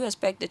concoction. You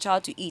expect the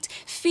child to eat.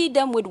 Feed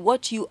them with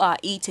what you are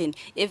eating.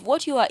 If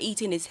what you are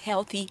eating is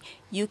healthy,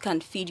 you can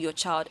feed your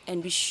child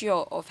and be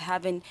sure of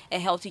having a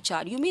healthy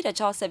child. You meet a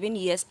child 7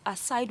 years,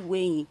 aside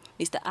weighing,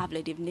 Mr.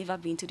 Avle, they've never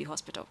been to the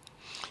hospital.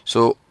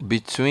 So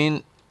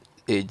between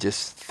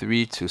ages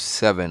 3 to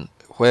 7,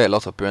 where a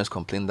lot of parents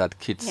complain that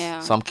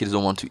some kids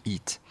don't want to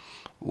eat,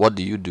 what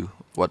do you do?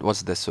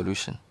 What's the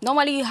solution?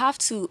 Normally, you have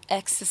to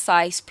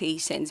exercise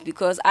patience,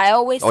 because I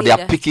always Or say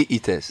they are picky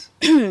eaters.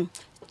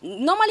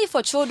 Normally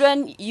for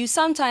children, you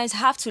sometimes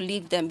have to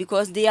leave them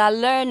because they are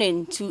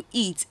learning to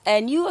eat,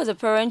 and you as a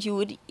parent, you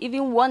would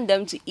even want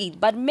them to eat,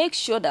 but make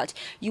sure that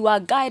you are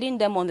guiding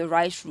them on the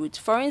right route.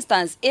 For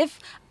instance, if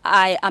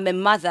I am a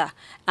mother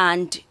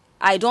and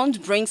I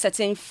don't bring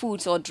certain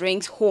foods or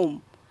drinks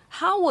home,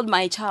 how would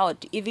my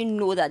child even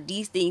know that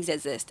these things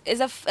exist? It's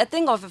a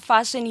thing of a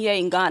fashion here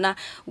in Ghana.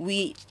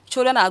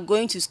 Children are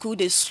going to school,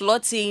 they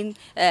slot in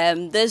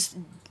this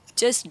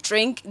just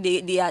drink.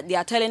 They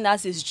are telling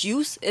us it's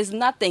juice. It's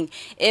nothing.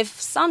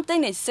 If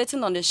something is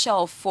sitting on the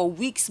shelf for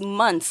weeks,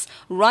 months,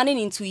 running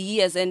into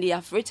years, and they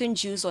have written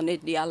juice on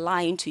it, they are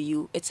lying to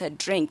you. It's a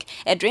drink.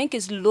 A drink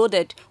is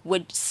loaded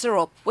with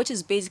syrup, which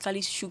is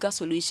basically sugar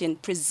solution,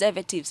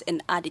 preservatives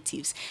and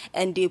additives,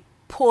 and they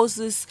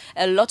poses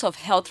a lot of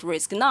health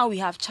risk. Now we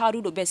have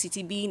childhood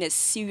obesity being a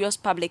serious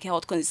public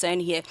health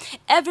concern here.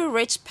 Every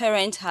rich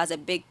parent has a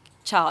big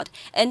child,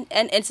 and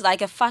it's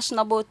like a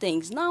fashionable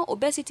thing. Now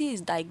obesity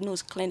is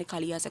diagnosed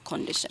clinically as a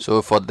condition.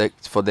 So for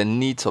the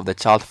needs of the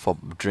child for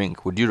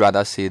drink, would you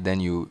rather say then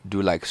you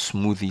do like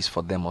smoothies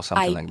for them or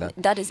something like that?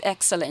 That is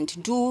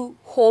excellent. Do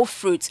whole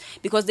fruits,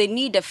 because they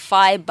need the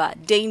fiber,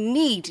 they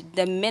need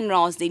the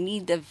minerals, they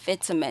need the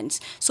vitamins.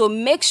 So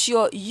make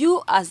sure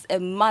you as a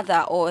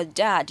mother or a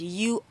dad,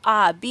 you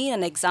are being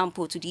an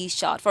example to these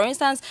child. For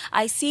instance,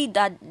 I see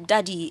that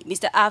daddy,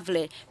 Mr.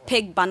 Avle,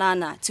 pick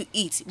banana to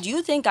eat. Do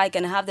you think I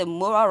can have the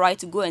moral right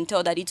to go and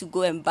tell daddy to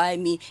go and buy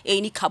me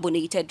any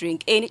carbonated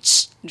drink, any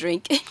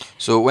drink?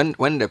 So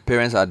when the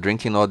parents are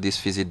drinking all these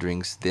fizzy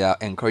drinks, they are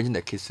encouraging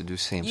the kids to do the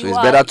same. So it's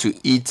better to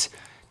eat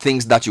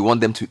things that you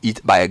want them to eat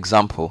by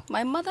example.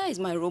 My mother is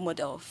my role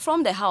model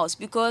from the house,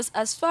 because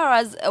as far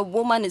as a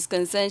woman is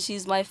concerned,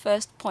 she's my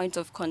first point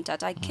of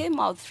contact. I came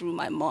out through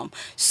my mom.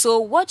 So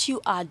what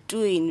you are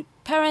doing,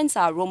 parents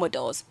are role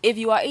models. If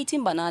you are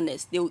eating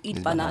bananas, they will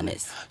eat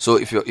bananas. So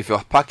if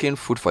you're packing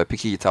food for a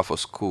picky eater for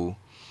school,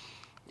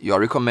 you're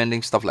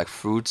recommending stuff like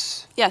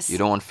fruits. Yes. You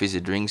don't want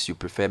fizzy drinks. You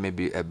prefer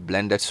maybe a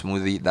blended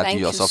smoothie that Thank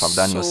you yourself have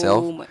done so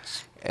yourself.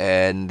 Much.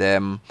 And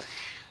there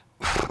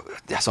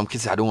are some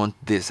kids say, I don't want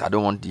this, I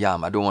don't want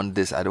yam, I don't want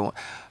this, I don't.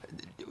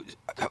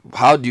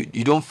 How do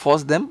you don't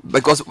force them?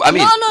 Because I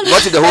mean, No.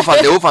 what if the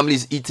whole family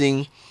is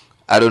eating,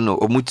 I don't know,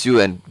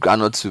 omutiu and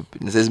granite soup,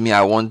 and it says me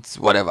I want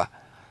whatever.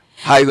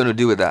 How are you going to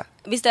deal with that?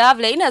 Mr.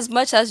 Avle, in as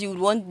much as you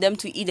want them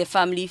to eat the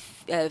family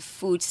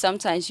food,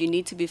 sometimes you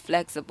need to be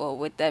flexible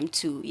with them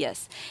too.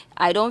 Yes,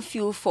 I don't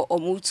feel for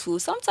omutu.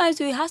 Sometimes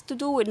it has to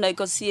do with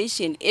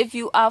negotiation. If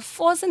you are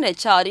forcing a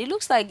child, it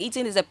looks like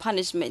eating is a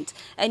punishment,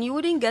 and you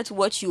wouldn't get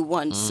what you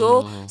want.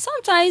 So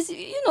sometimes,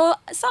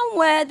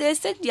 somewhere they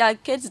sit their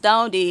kids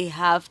down, they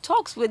have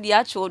talks with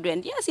their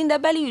children. Yes, in the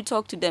belly you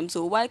talk to them,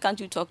 so why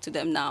can't you talk to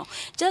them now?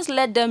 Just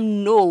let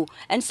them know.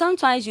 And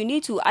sometimes you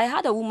need to. I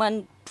had a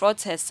woman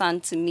brought her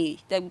son to me.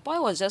 The boy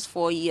was just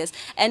 4 years,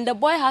 and the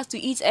boy has to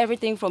eat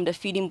everything from the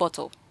feeding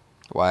bottle.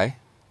 Why?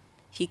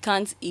 He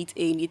can't eat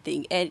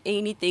anything, and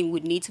anything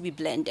would need to be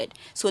blended.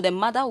 So the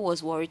mother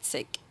was worried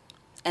sick.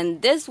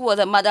 And this was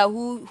a mother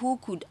who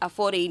could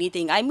afford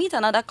anything. I meet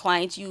another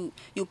client, you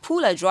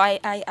pull a drawer.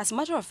 I, as a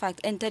matter of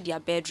fact, entered their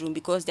bedroom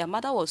because their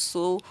mother was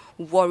so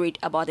worried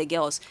about the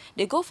girls.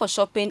 They go for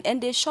shopping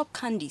and they shop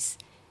candies.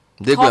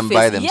 They go and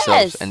buy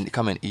themselves Yes. and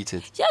come and eat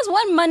it. Yes,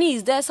 when money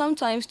is there,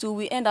 sometimes too,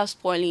 we end up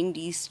spoiling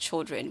these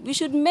children. We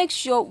should make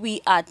sure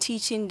we are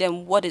teaching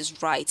them what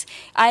is right.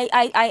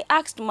 I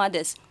asked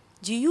mothers,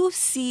 do you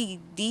see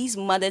these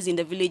mothers in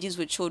the villages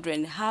with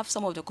children have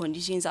some of the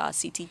conditions our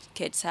city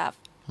kids have?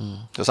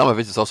 So some of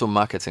it is also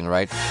marketing,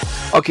 right?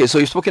 Okay, so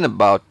you've spoken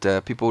about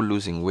people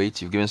losing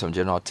weight. You've given some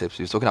general tips.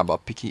 You've spoken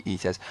about picky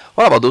eaters.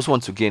 What about those who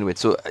want to gain weight?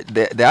 So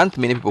there aren't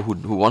many people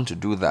who want to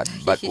do that.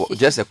 But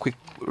just a quick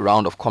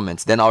round of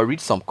comments. Then I'll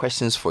read some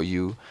questions for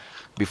you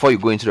before you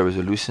go into the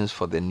resolutions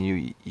for the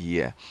new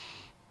year.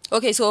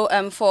 Okay, so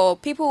for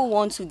people who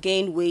want to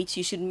gain weight,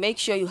 you should make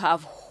sure you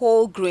have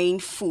whole grain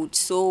food.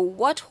 So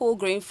what whole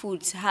grain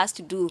foods has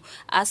to do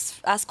as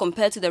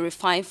compared to the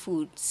refined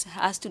foods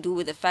has to do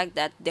with the fact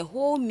that the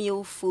whole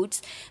meal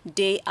foods,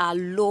 they are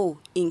low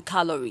in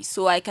calories.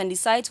 So I can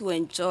decide to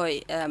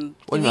enjoy What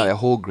do you mean by a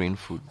whole grain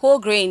food? whole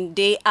grain.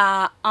 They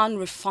are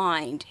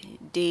unrefined.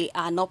 They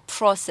are not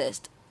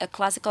processed. A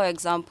classical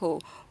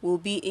example will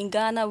be in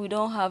Ghana. We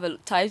don't have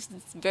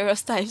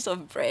various types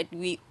of bread.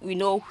 We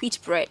know wheat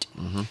bread.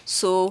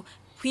 So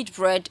wheat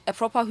bread, a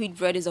proper wheat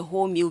bread is a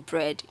whole meal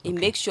bread. It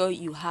makes sure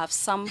you have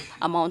some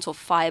amount of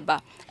fiber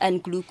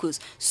and glucose.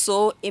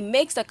 So it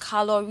makes the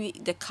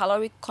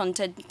caloric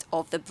content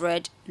of the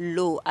bread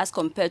low as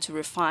compared to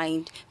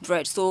refined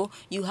bread. So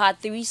you had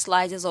 3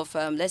 slices of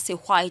let's say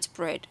white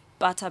bread,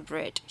 butter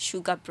bread,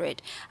 sugar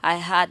bread. I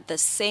had the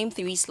same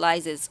 3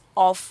 slices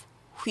of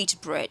wheat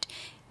bread.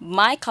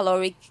 My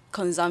caloric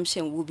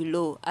consumption will be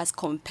low as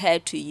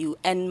compared to you,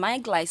 and my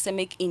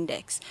glycemic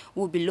index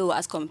will be low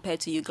as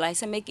compared to you.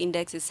 Glycemic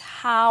index is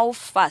how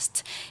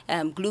fast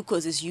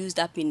glucose is used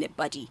up in the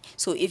body.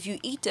 So if you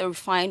eat the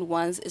refined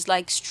ones, it's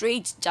like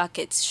straight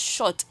jackets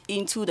shot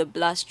into the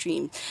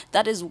bloodstream.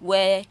 That is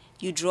where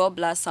you draw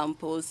blood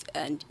samples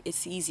and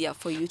it's easier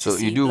for you to see.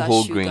 So you do blood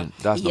whole sugar. grain.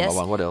 That's Yes. number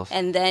one. What else?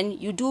 And then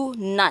you do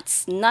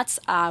nuts. Nuts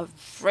are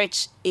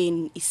rich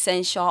in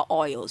essential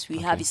oils. We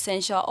have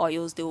essential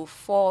oils. They will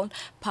form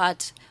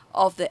part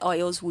of the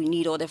oils we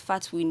need or the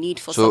fats we need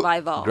for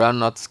survival.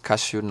 Groundnuts,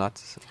 cashew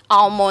nuts.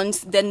 Almonds,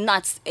 the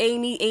nuts,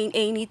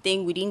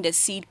 anything within the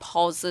seed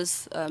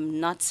pulses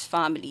nuts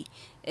family,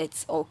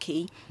 it's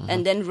okay.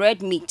 And then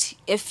red meat.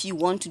 If you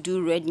want to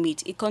do red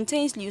meat, it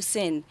contains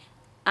leucine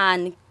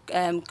and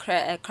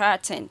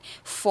keratin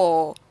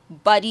for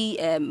body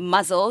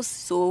muscles.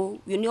 So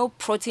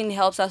protein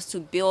helps us to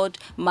build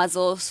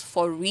muscles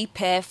for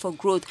repair, for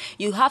growth.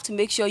 You have to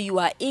make sure you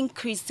are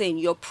increasing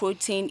your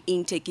protein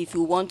intake if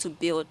you want to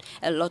build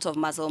a lot of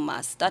muscle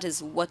mass. That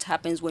is what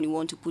happens when you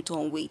want to put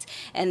on weight.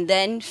 And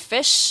then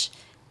fish,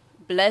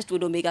 blessed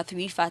with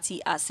omega-3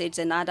 fatty acids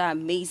and other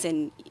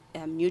amazing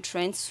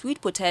nutrients.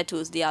 Sweet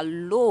potatoes, they are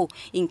low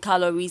in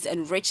calories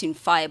and rich in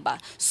fiber.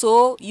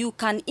 So you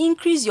can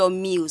increase your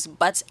meals,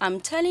 but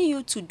I'm telling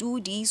you to do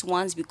these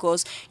ones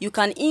because you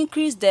can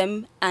increase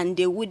them and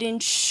they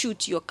wouldn't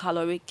shoot your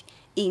caloric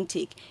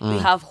intake. You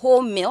have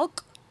whole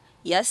milk.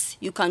 Yes,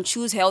 you can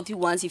choose healthy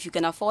ones. If you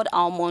can afford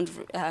almond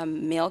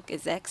milk,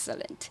 is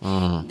excellent.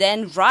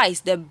 Then rice,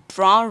 the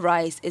brown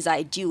rice is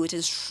ideal. It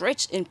is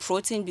rich in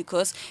protein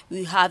because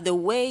we have the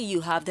whey,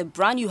 you have the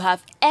bran, you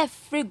have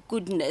every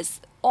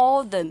goodness,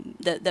 all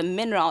the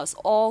minerals,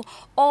 all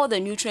the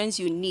nutrients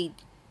you need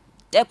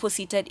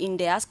deposited in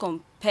there as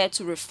compared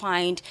to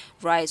refined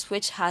rice,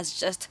 which has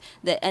just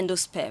the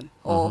endosperm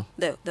or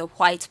the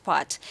white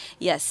part.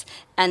 Yes,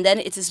 and then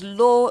it is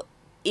low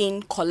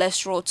in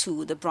cholesterol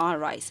too, the brown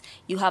rice.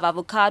 You have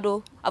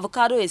avocado.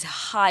 Avocado is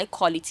high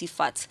quality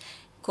fat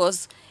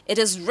because it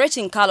is rich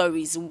in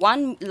calories.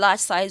 One large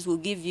size will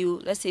give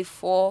you, let's say,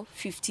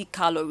 450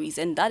 calories,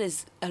 and that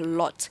is a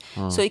lot.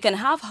 So you can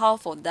have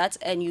half of that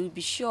and you'll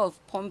be sure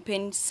of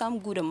pumping some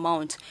good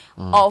amount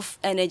of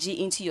energy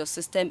into your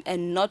system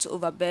and not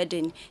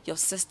overburden your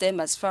system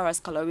as far as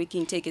caloric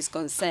intake is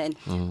concerned.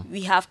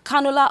 We have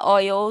canola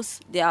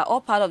oils. They are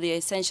all part of the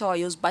essential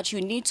oils, but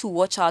you need to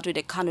watch out with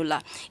the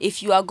canola.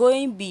 If you are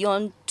going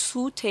beyond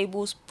 2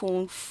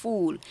 tablespoons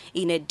full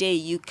in a day,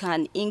 you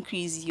can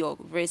increase your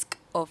risk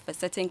of a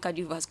certain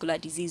cardiovascular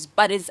disease,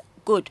 but it's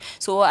good.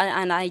 So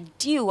an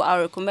ideal I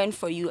recommend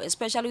for you,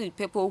 especially with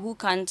people who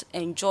can't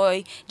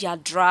enjoy their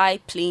dry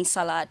plain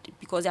salad,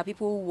 because there are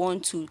people who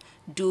want to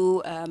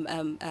do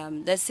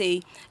let's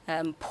say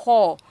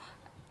pour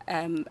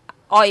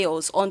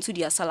oils onto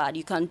their salad.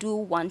 You can do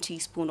 1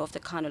 teaspoon of the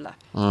canola.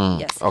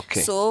 Yes.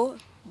 Okay. So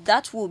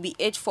that will be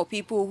it for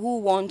people who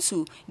want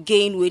to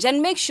gain weight,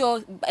 and make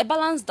sure a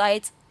balanced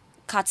diet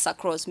cuts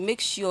across. Make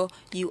sure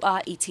you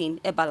are eating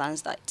a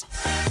balanced diet.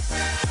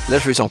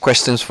 Let's read some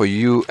questions for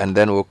you and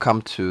then we'll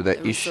come to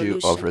the issue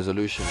of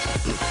resolutions.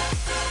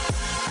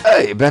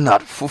 Hey,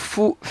 Bernard,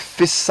 fufu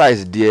fish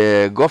size,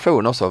 dear Godfrey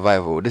will not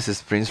survive. Oh, this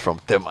is Prince from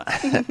Tema.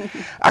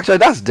 Actually,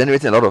 that's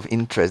generating a lot of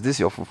interest. This is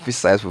your fish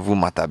size fufu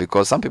matter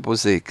because some people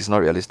say it's not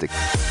realistic.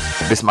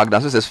 Bismarck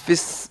Danso says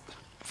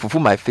fufu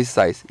my face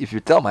size. If you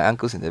tell my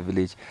uncles in the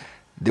village,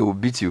 they will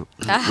beat you.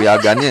 We are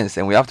Ghanaians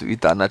and we have to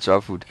eat our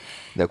natural food.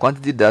 The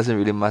quantity doesn't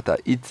really matter.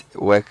 Eat,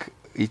 work,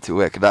 eat,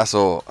 work. That's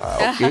all.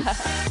 Okay.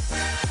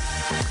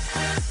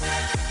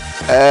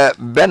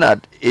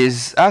 Bernard,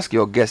 ask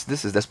your guest.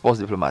 This is the sports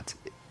diplomat.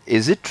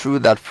 Is it true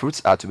that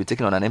fruits are to be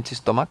taken on an empty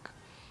stomach?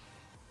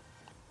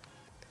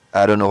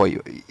 I don't know what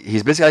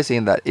he's basically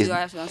saying that is,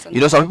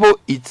 some people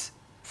eat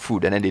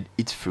food and then they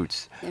eat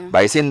fruits. Yeah.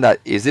 But he's saying that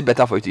is it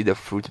better for you to eat the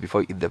fruit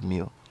before you eat the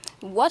meal?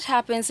 What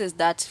happens is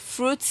that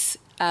fruits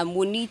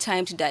will need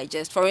time to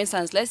digest. For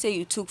instance, let's say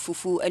you took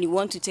fufu and you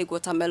want to take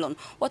watermelon.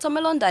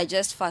 Watermelon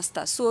digests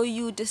faster, so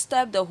you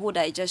disturb the whole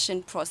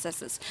digestion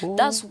processes.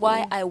 That's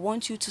why I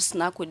want you to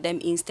snack with them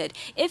instead.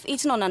 If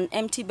eating on an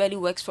empty belly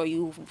works for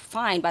you,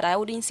 fine, but I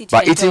wouldn't sit here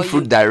and eating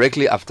fruit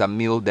directly after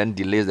meal then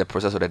delays the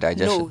process of the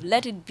digestion? No,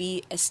 let it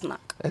be a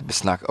snack.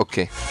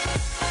 Okay.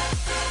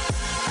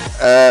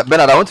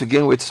 Bernard, I want to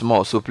gain weight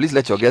small, so please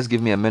let your guests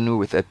give me a menu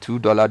with a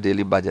 $2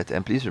 daily budget,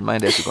 and please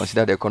remind her to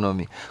consider the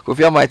economy.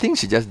 Kofi Amma, I think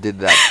she just did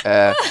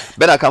that.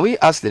 Bernard, can we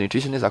ask the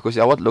nutritionist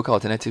Akosia what local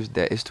alternatives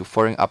there is to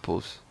foreign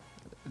apples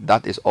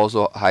that is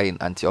also high in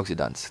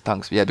antioxidants?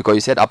 Thanks. Yeah, because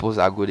you said apples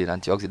are good in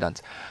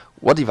antioxidants.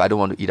 What if I don't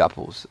want to eat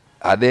apples?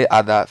 Are there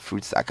other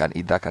fruits I can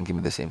eat that can give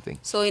me the same thing?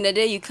 So in a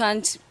day, you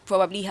can't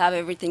probably have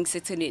everything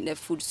sitting in the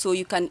food. So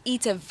you can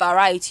eat a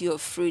variety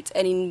of fruits.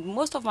 And in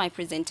most of my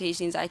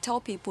presentations, I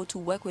tell people to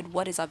work with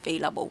what is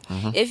available.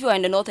 Mm-hmm. If you are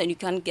in the north and you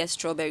can't get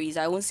strawberries,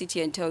 I won't sit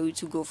here and tell you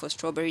to go for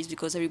strawberries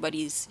because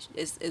everybody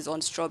is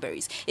on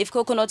strawberries. If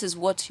coconut is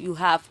what you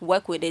have,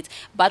 work with it.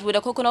 But with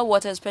the coconut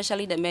water,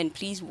 especially the men,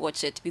 please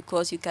watch it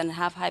because you can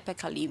have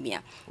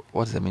hyperkalemia.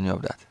 What's the meaning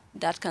of that?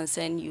 That can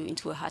send you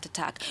into a heart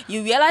attack.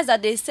 You realize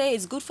that they say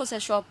it's good for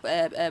sexual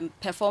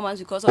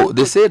performance because of... Oh,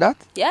 they say that?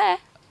 Yeah.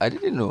 I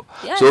didn't know.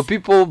 Yes. So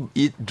people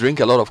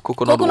drink a lot of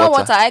coconut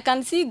water. I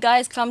can see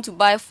guys come to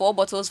buy 4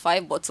 bottles,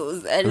 5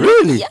 bottles. And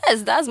really?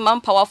 Yes, that's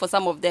manpower for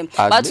some of them.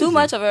 Amazing. But too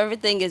much of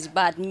everything is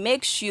bad.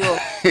 Make sure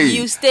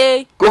you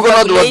stay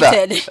coconut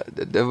regulated. Water.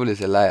 The devil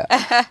is a liar.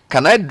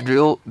 Can I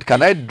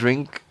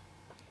drink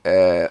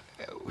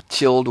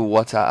chilled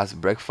water as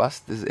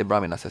breakfast? This is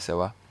Abraham in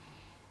Asesewa.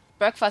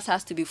 Breakfast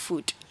has to be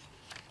food.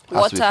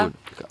 Water,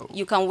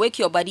 you can wake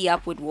your body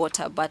up with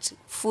water, but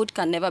food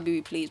can never be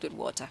replaced with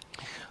water.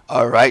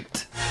 All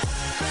right.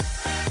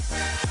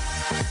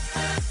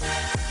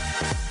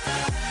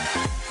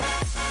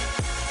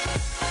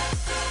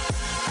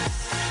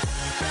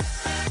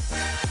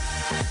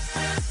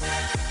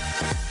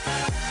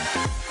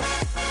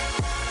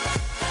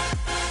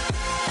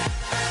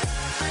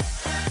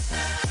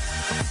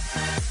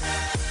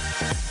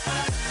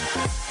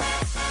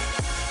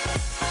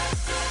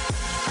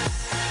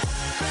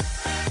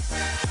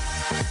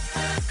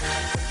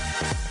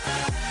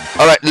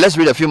 All right, let's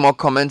read a few more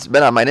comments.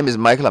 Bernard, my name is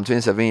Michael. I'm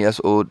 27 years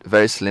old,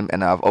 very slim,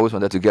 and I've always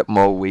wanted to get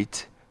more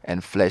weight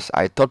and flesh.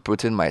 I thought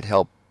protein might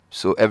help,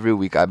 so every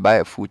week I buy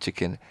a full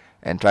chicken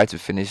and try to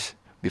finish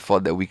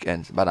before the week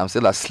ends. But I'm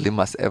still as slim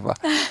as ever.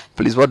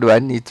 Please, what do I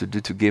need to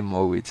do to gain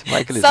more weight?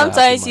 Michael is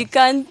sometimes you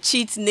can't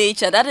cheat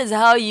nature. That is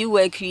how you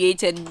were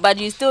created, but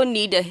you still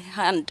need the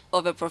hand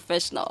of a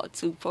professional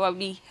to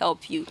probably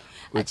help you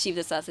achieve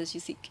the success you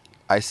seek.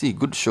 I see.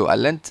 Good show. I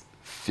learned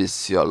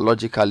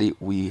physiologically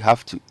we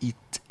have to eat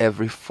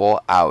every 4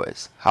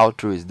 hours. How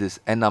true is this?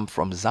 And I'm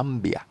from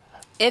Zambia.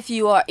 If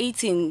you are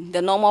eating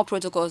the normal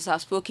protocols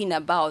I've spoken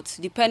about,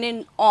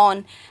 depending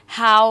on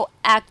how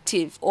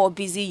active or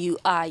busy you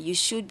are, you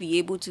should be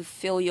able to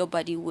fill your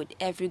body with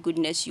every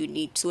goodness you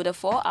need. So the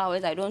 4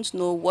 hours, I don't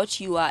know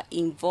what you are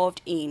involved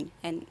in,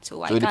 and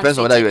so it depends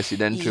on whether you're a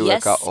sedentary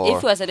worker or...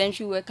 if you're a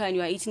sedentary worker and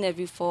you are eating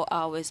every 4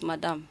 hours,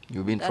 madam,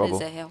 you'll be in trouble.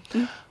 That is a hell.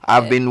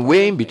 I've been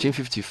weighing between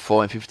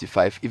 54 and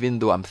 55, even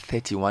though I'm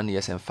 31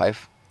 years and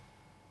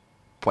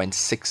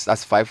 5.6.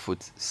 That's 5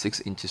 foot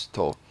 6 inches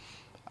tall.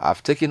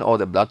 I've taken all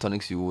the blood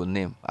tonics you will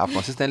name. I've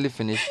consistently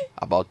finished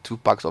about 2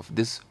 packs of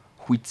this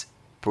wheat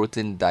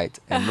protein diet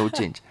and no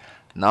change.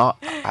 Now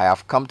I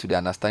have come to the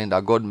understanding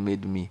that God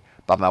made me,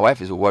 but my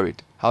wife is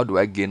worried. How do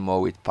I gain more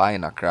weight? Pie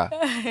in Accra.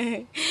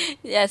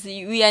 Yes,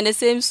 we are in the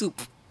same soup.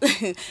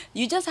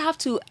 You just have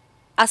to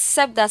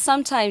accept that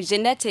sometimes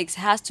genetics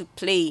has to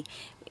play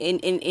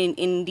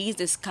in these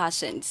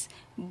discussions.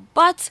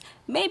 But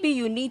maybe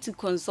you need to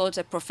consult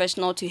a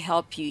professional to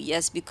help you,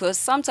 yes, because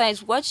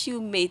sometimes what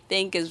you may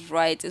think is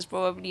right is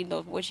probably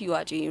not what you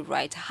are doing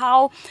right.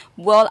 How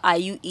well are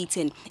you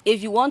eating?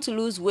 If you want to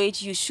lose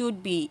weight,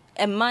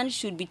 a man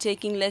should be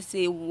taking, let's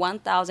say,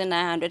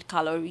 1,900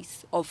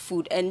 calories of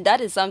food. And that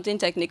is something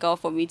technical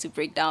for me to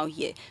break down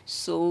here.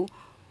 So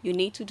you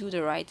need to do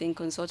the right thing,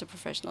 consult a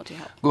professional to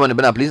help. Good morning,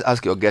 Bernard. Please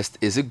ask your guest,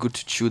 is it good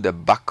to chew the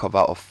back cover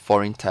of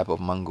foreign type of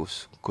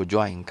mangoes?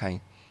 Kojoa in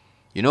kind.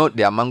 You know,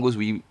 there are mangoes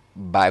we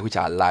buy which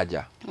are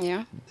larger.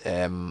 Yeah.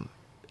 The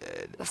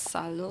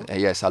salo.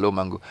 Yeah, salo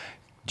mango.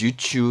 Do you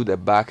chew the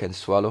back and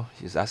swallow?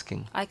 She's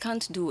asking. I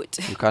can't do it.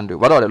 You can't do it.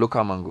 What about the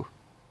local mango?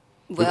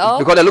 Well,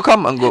 Because the local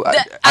mango,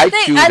 I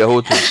chew the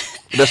whole thing.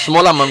 The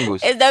smaller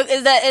mangoes.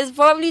 It's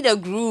probably the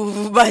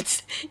groove,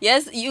 but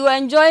yes, you are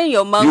enjoying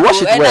your mango. You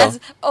wash it and well.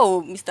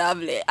 Oh, Mr.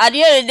 Able, at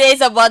the end of the day,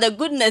 it's about the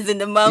goodness in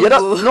the mango.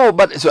 No,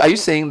 but so are you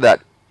saying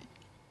that?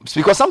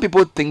 Because some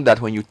people think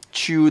that when you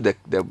chew the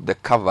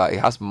cover, it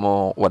has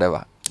more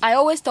whatever. I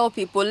always tell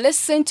people,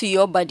 listen to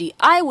your body.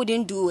 I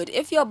wouldn't do it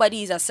if your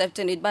body is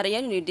accepting it. But at the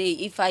end of the day,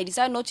 if I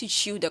decide not to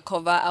chew the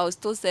cover, I'll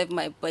still serve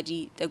my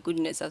body the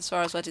goodness as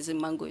far as what is in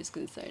mango is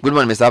concerned. Good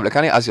morning, Mr. Able.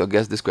 Can I ask your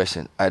guest this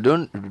question? I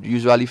don't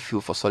usually feel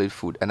for solid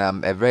food, and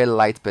I'm a very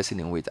light person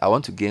in weight. I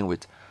want to gain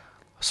weight.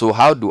 So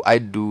how do I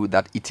do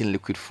that eating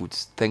liquid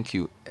foods? Thank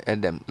you,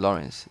 Edem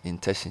Lawrence in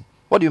Teshin.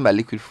 What do you mean by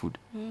liquid food?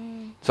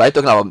 So are you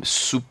talking about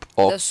soup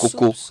or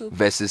cocoa soup.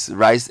 versus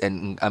rice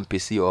and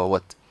ampesi or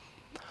what?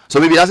 So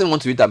maybe he doesn't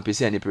want to eat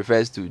ampesi and he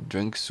prefers to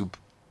drink soup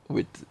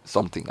with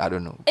something. I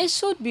don't know. It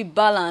should be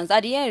balanced.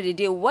 At the end of the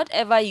day,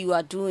 whatever you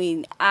are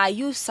doing, are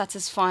you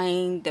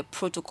satisfying the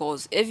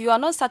protocols? If you are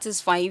not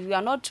satisfying, if you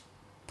are not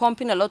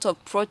pumping a lot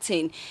of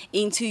protein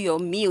into your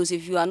meals,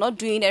 if you are not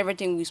doing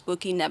everything we've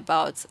spoken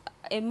about,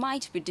 it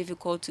might be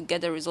difficult to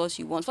get the results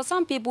you want. For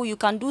some people, you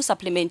can do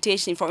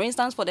supplementation. For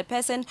instance, for the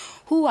person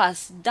who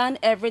has done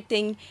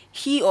everything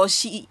he or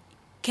she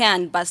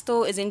can but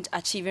still isn't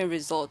achieving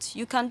results,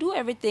 you can do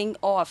everything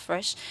all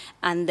afresh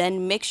and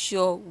then make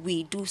sure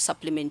we do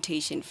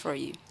supplementation for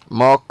you.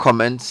 More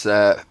comments.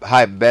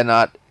 Hi,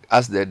 Bernard.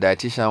 Ask the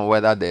dietitian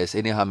whether there's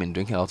any harm in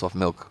drinking a lot of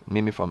milk.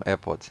 Mimi from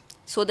airport.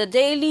 So the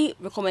daily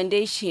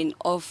recommendation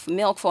of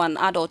milk for an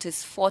adult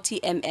is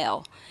 40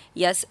 ml.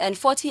 Yes, and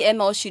 40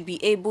 ml should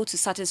be able to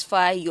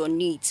satisfy your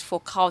needs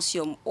for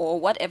calcium or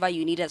whatever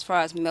you need as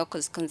far as milk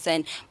is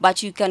concerned.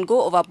 But you can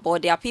go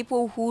overboard. There are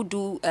people who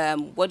do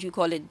what you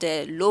call it,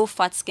 the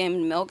low-fat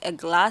skim milk, a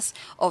glass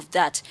of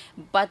that.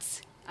 But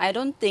I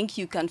don't think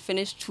you can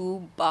finish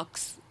 2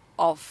 boxes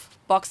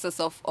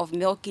of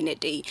milk in a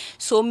day.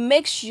 So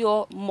make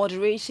sure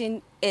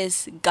moderation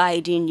is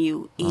guiding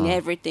you in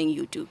everything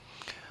you do.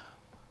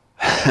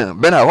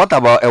 Bernard, what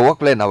about a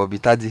workplace in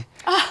Ababitaji?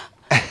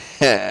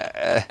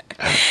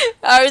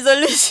 Our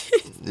resolution.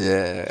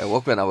 Yeah, a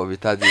workplace in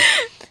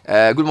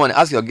Ababitaji. Good morning.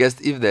 Ask your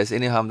guest if there's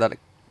any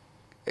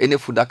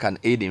food that can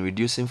aid in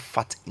reducing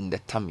fat in the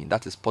tummy.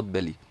 That is pot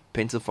belly.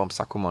 Pencil from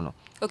Sakumono.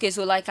 Okay,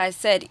 so like I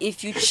said,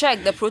 if you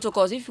check the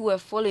protocols, if you were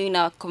following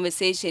our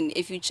conversation,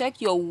 if you check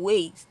your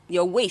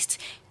waist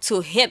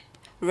to hip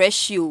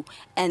ratio,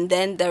 and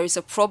then there is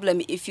a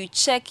problem. If you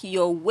check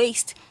your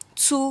waist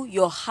to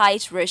your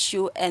height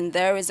ratio and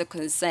there is a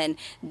concern,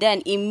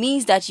 then it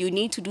means that you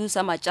need to do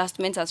some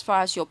adjustments as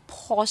far as your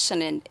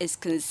portioning is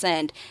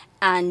concerned.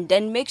 And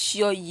then make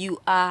sure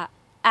you are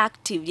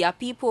active. There are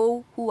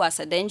people who are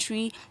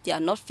sedentary, they are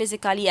not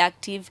physically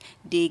active,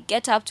 they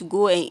get up to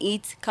go and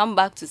eat, come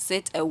back to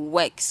sit and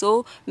work.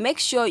 So make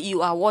sure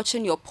you are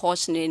watching your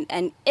portioning,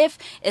 and if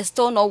it's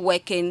still not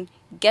working,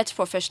 get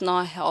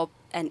professional help.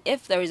 And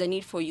if there is a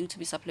need for you to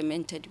be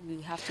supplemented,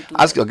 we have to do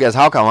Ask your guests,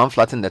 how can one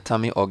flatten the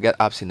tummy or get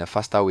abs in a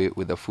faster way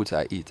with the foods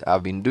I eat?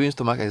 I've been doing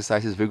stomach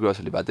exercises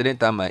vigorously, but any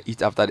time I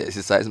eat after the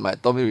exercise, my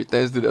tummy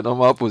returns to the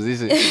normal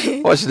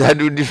position. What should I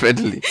do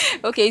differently?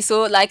 Okay,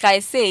 so like I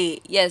say,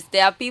 yes,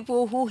 there are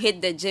people who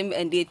hit the gym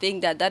and they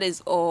think that that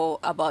is all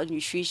about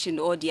nutrition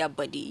or their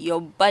body. Your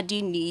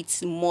body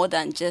needs more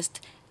than just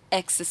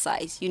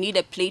exercise. You need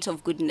a plate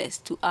of goodness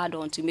to add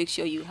on to make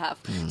sure you have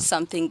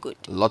something good.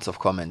 Lots of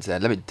comments.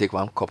 Let me take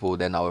one couple,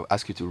 then I'll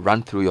ask you to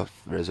run through your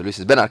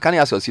resolutions. Bernard, can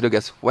you ask your studio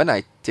guests, when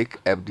I take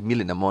the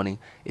meal in the morning,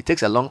 it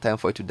takes a long time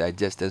for it to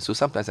digest, and so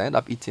sometimes I end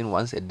up eating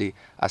once a day,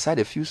 aside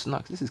a few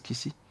snacks. This is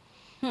Kisi.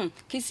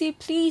 Kissy,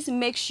 please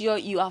make sure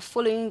you are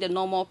following the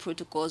normal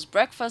protocols.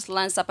 Breakfast,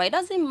 lunch, supper. It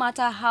doesn't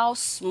matter how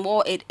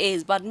small it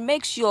is, but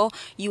make sure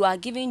you are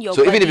giving your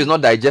So body, even if he's not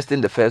digesting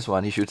the first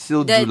one, he should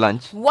still do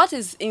lunch. What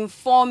is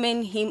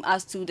informing him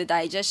as to the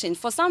digestion?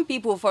 For some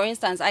people, for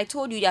instance, I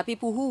told you there are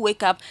people who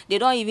wake up, they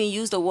don't even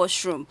use the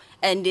washroom,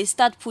 and they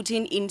start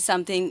putting in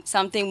something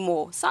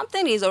more.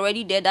 Something is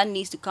already there that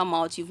needs to come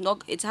out.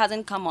 It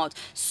hasn't come out.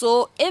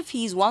 So if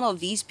he's one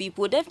of these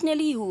people,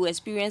 definitely he will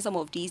experience some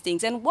of these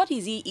things. And what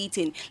is he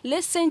eating?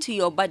 Listen to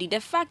your body. The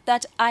fact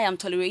that I am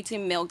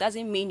tolerating milk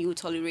doesn't mean you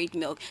tolerate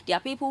milk. There are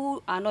people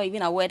who are not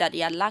even aware that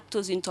they are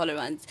lactose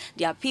intolerant.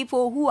 There are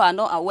people who are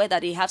not aware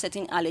that they have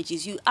certain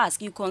allergies.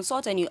 You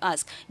consult and you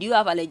ask, do you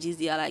have allergies?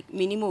 They are like,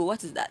 minimal,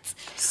 what is that?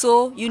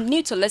 So you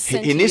need to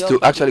listen. He needs to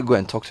actually go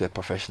and talk to a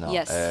professional.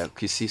 Yes.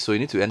 Kisi, so you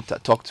need to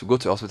go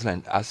to a hospital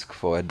and ask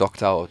for a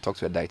doctor or talk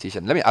to a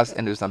dietitian. Let me ask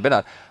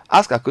Bernard,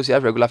 ask Akosi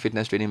if regular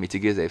fitness training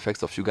mitigates the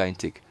effects of sugar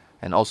intake,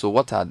 and also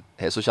what are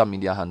her social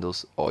media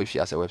handles, or if she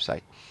has a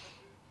website.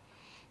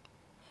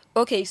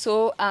 Okay,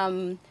 so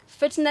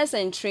fitness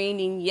and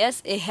training,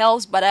 yes, it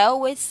helps, but I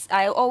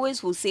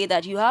always will say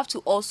that you have to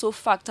also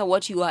factor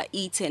what you are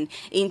eating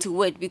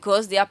into it,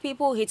 because there are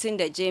people hitting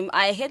the gym.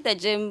 I hit the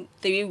gym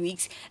 3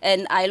 weeks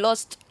and I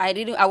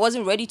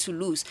wasn't ready to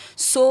lose.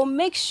 So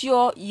make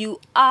sure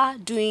you are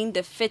doing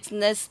the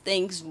fitness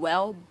things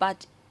well,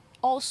 but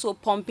also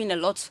pumping a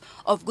lot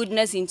of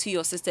goodness into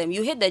your system.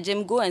 You hit the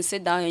gym, go and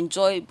sit down,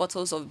 enjoy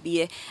bottles of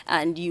beer,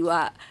 and you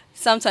are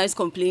sometimes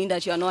complaining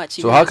that you are not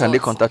achieving So how can they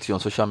results. contact you on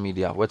social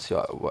media? What's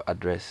your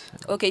address?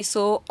 Okay,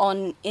 so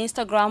on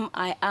Instagram,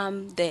 I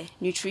am the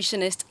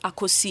nutritionist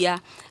Akosia.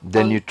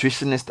 The On-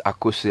 nutritionist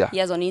Akosia.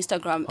 Yes, on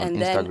Instagram. On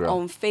And then Instagram.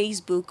 on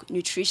Facebook,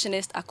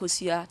 Nutritionist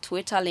Akosia.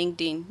 Twitter,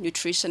 LinkedIn,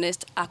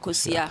 Nutritionist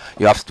Akosia.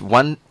 You have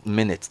 1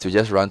 minute to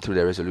just run through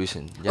the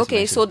resolution. Just Okay,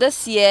 mention. so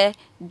this year,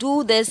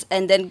 do this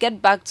and then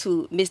get back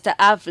to Mr.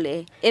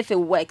 Avle if it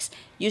works.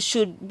 You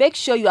should make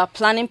sure you are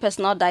planning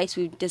personal diet.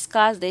 We've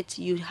discussed it.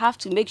 You have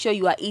to make sure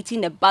you are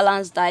eating a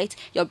balanced diet,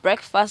 your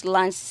breakfast,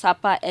 lunch,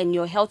 supper, and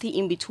your healthy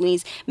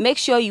in-betweens. Make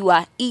sure you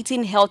are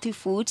eating healthy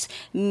foods.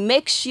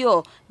 Make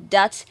sure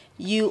that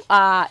you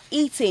are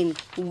eating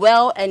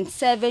well and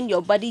serving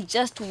your body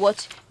just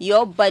what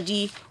your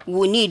body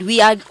will need. We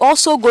are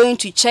also going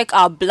to check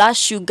our blood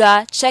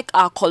sugar, check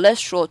our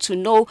cholesterol to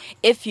know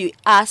if you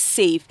are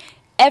safe.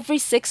 Every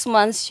 6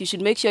 months, you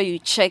should make sure you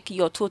check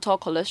your total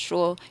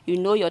cholesterol. You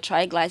know your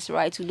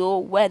triglyceride, to know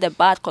where the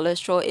bad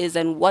cholesterol is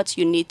and what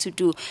you need to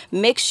do.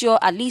 Make sure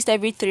at least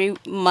every 3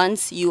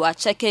 months you are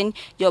checking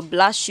your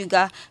blood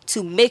sugar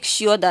to make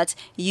sure that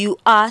you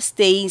are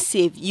staying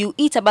safe. You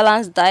eat a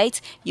balanced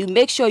diet. You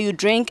make sure you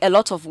drink a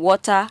lot of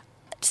water.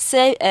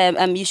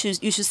 You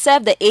should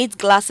serve the 8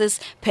 glasses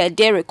per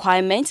day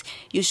requirement.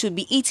 You should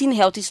be eating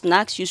healthy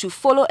snacks. You should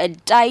follow a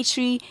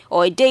dietary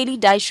or a daily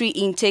dietary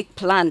intake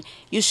plan.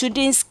 You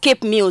shouldn't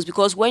skip meals,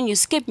 because when you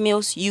skip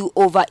meals, you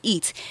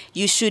overeat.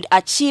 You should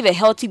achieve a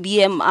healthy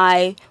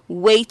BMI,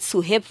 weight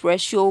to hip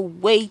ratio,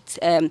 waist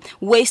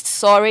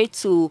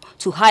to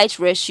height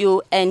ratio,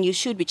 and you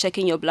should be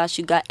checking your blood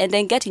sugar, and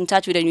then get in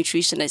touch with a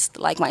nutritionist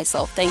like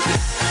myself. Thank you.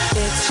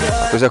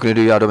 Akosia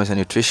Kunidu is a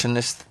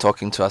nutritionist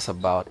talking to us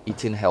about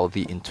eating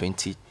healthy in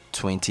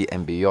 2020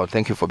 and beyond.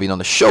 Thank you for being on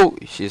the show.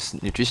 She's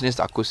nutritionist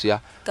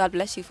Akosia God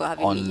bless you for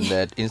having on me.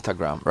 the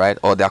Instagram, right?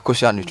 Or the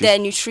Akosia The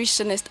Nutrition.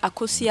 Nutritionist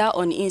Akosia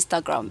on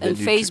Instagram The and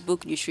nutri- Facebook,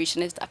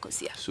 Nutritionist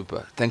Akosia.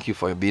 Super. Thank you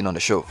for being on the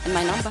show. And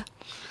my number?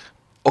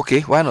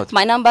 Okay, why not?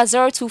 My number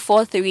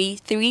 0243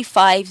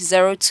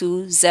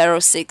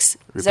 350206.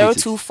 Repeat it.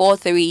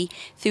 0243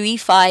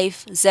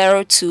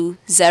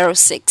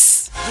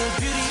 350206.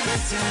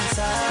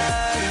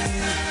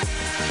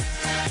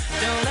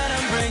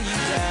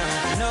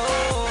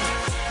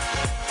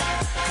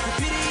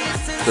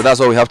 So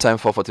that's all we have time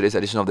for today's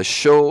edition of the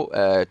show.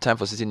 Time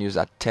for City News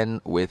at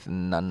 10 with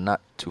Nana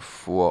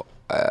Tufo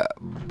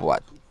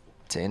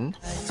Boateng.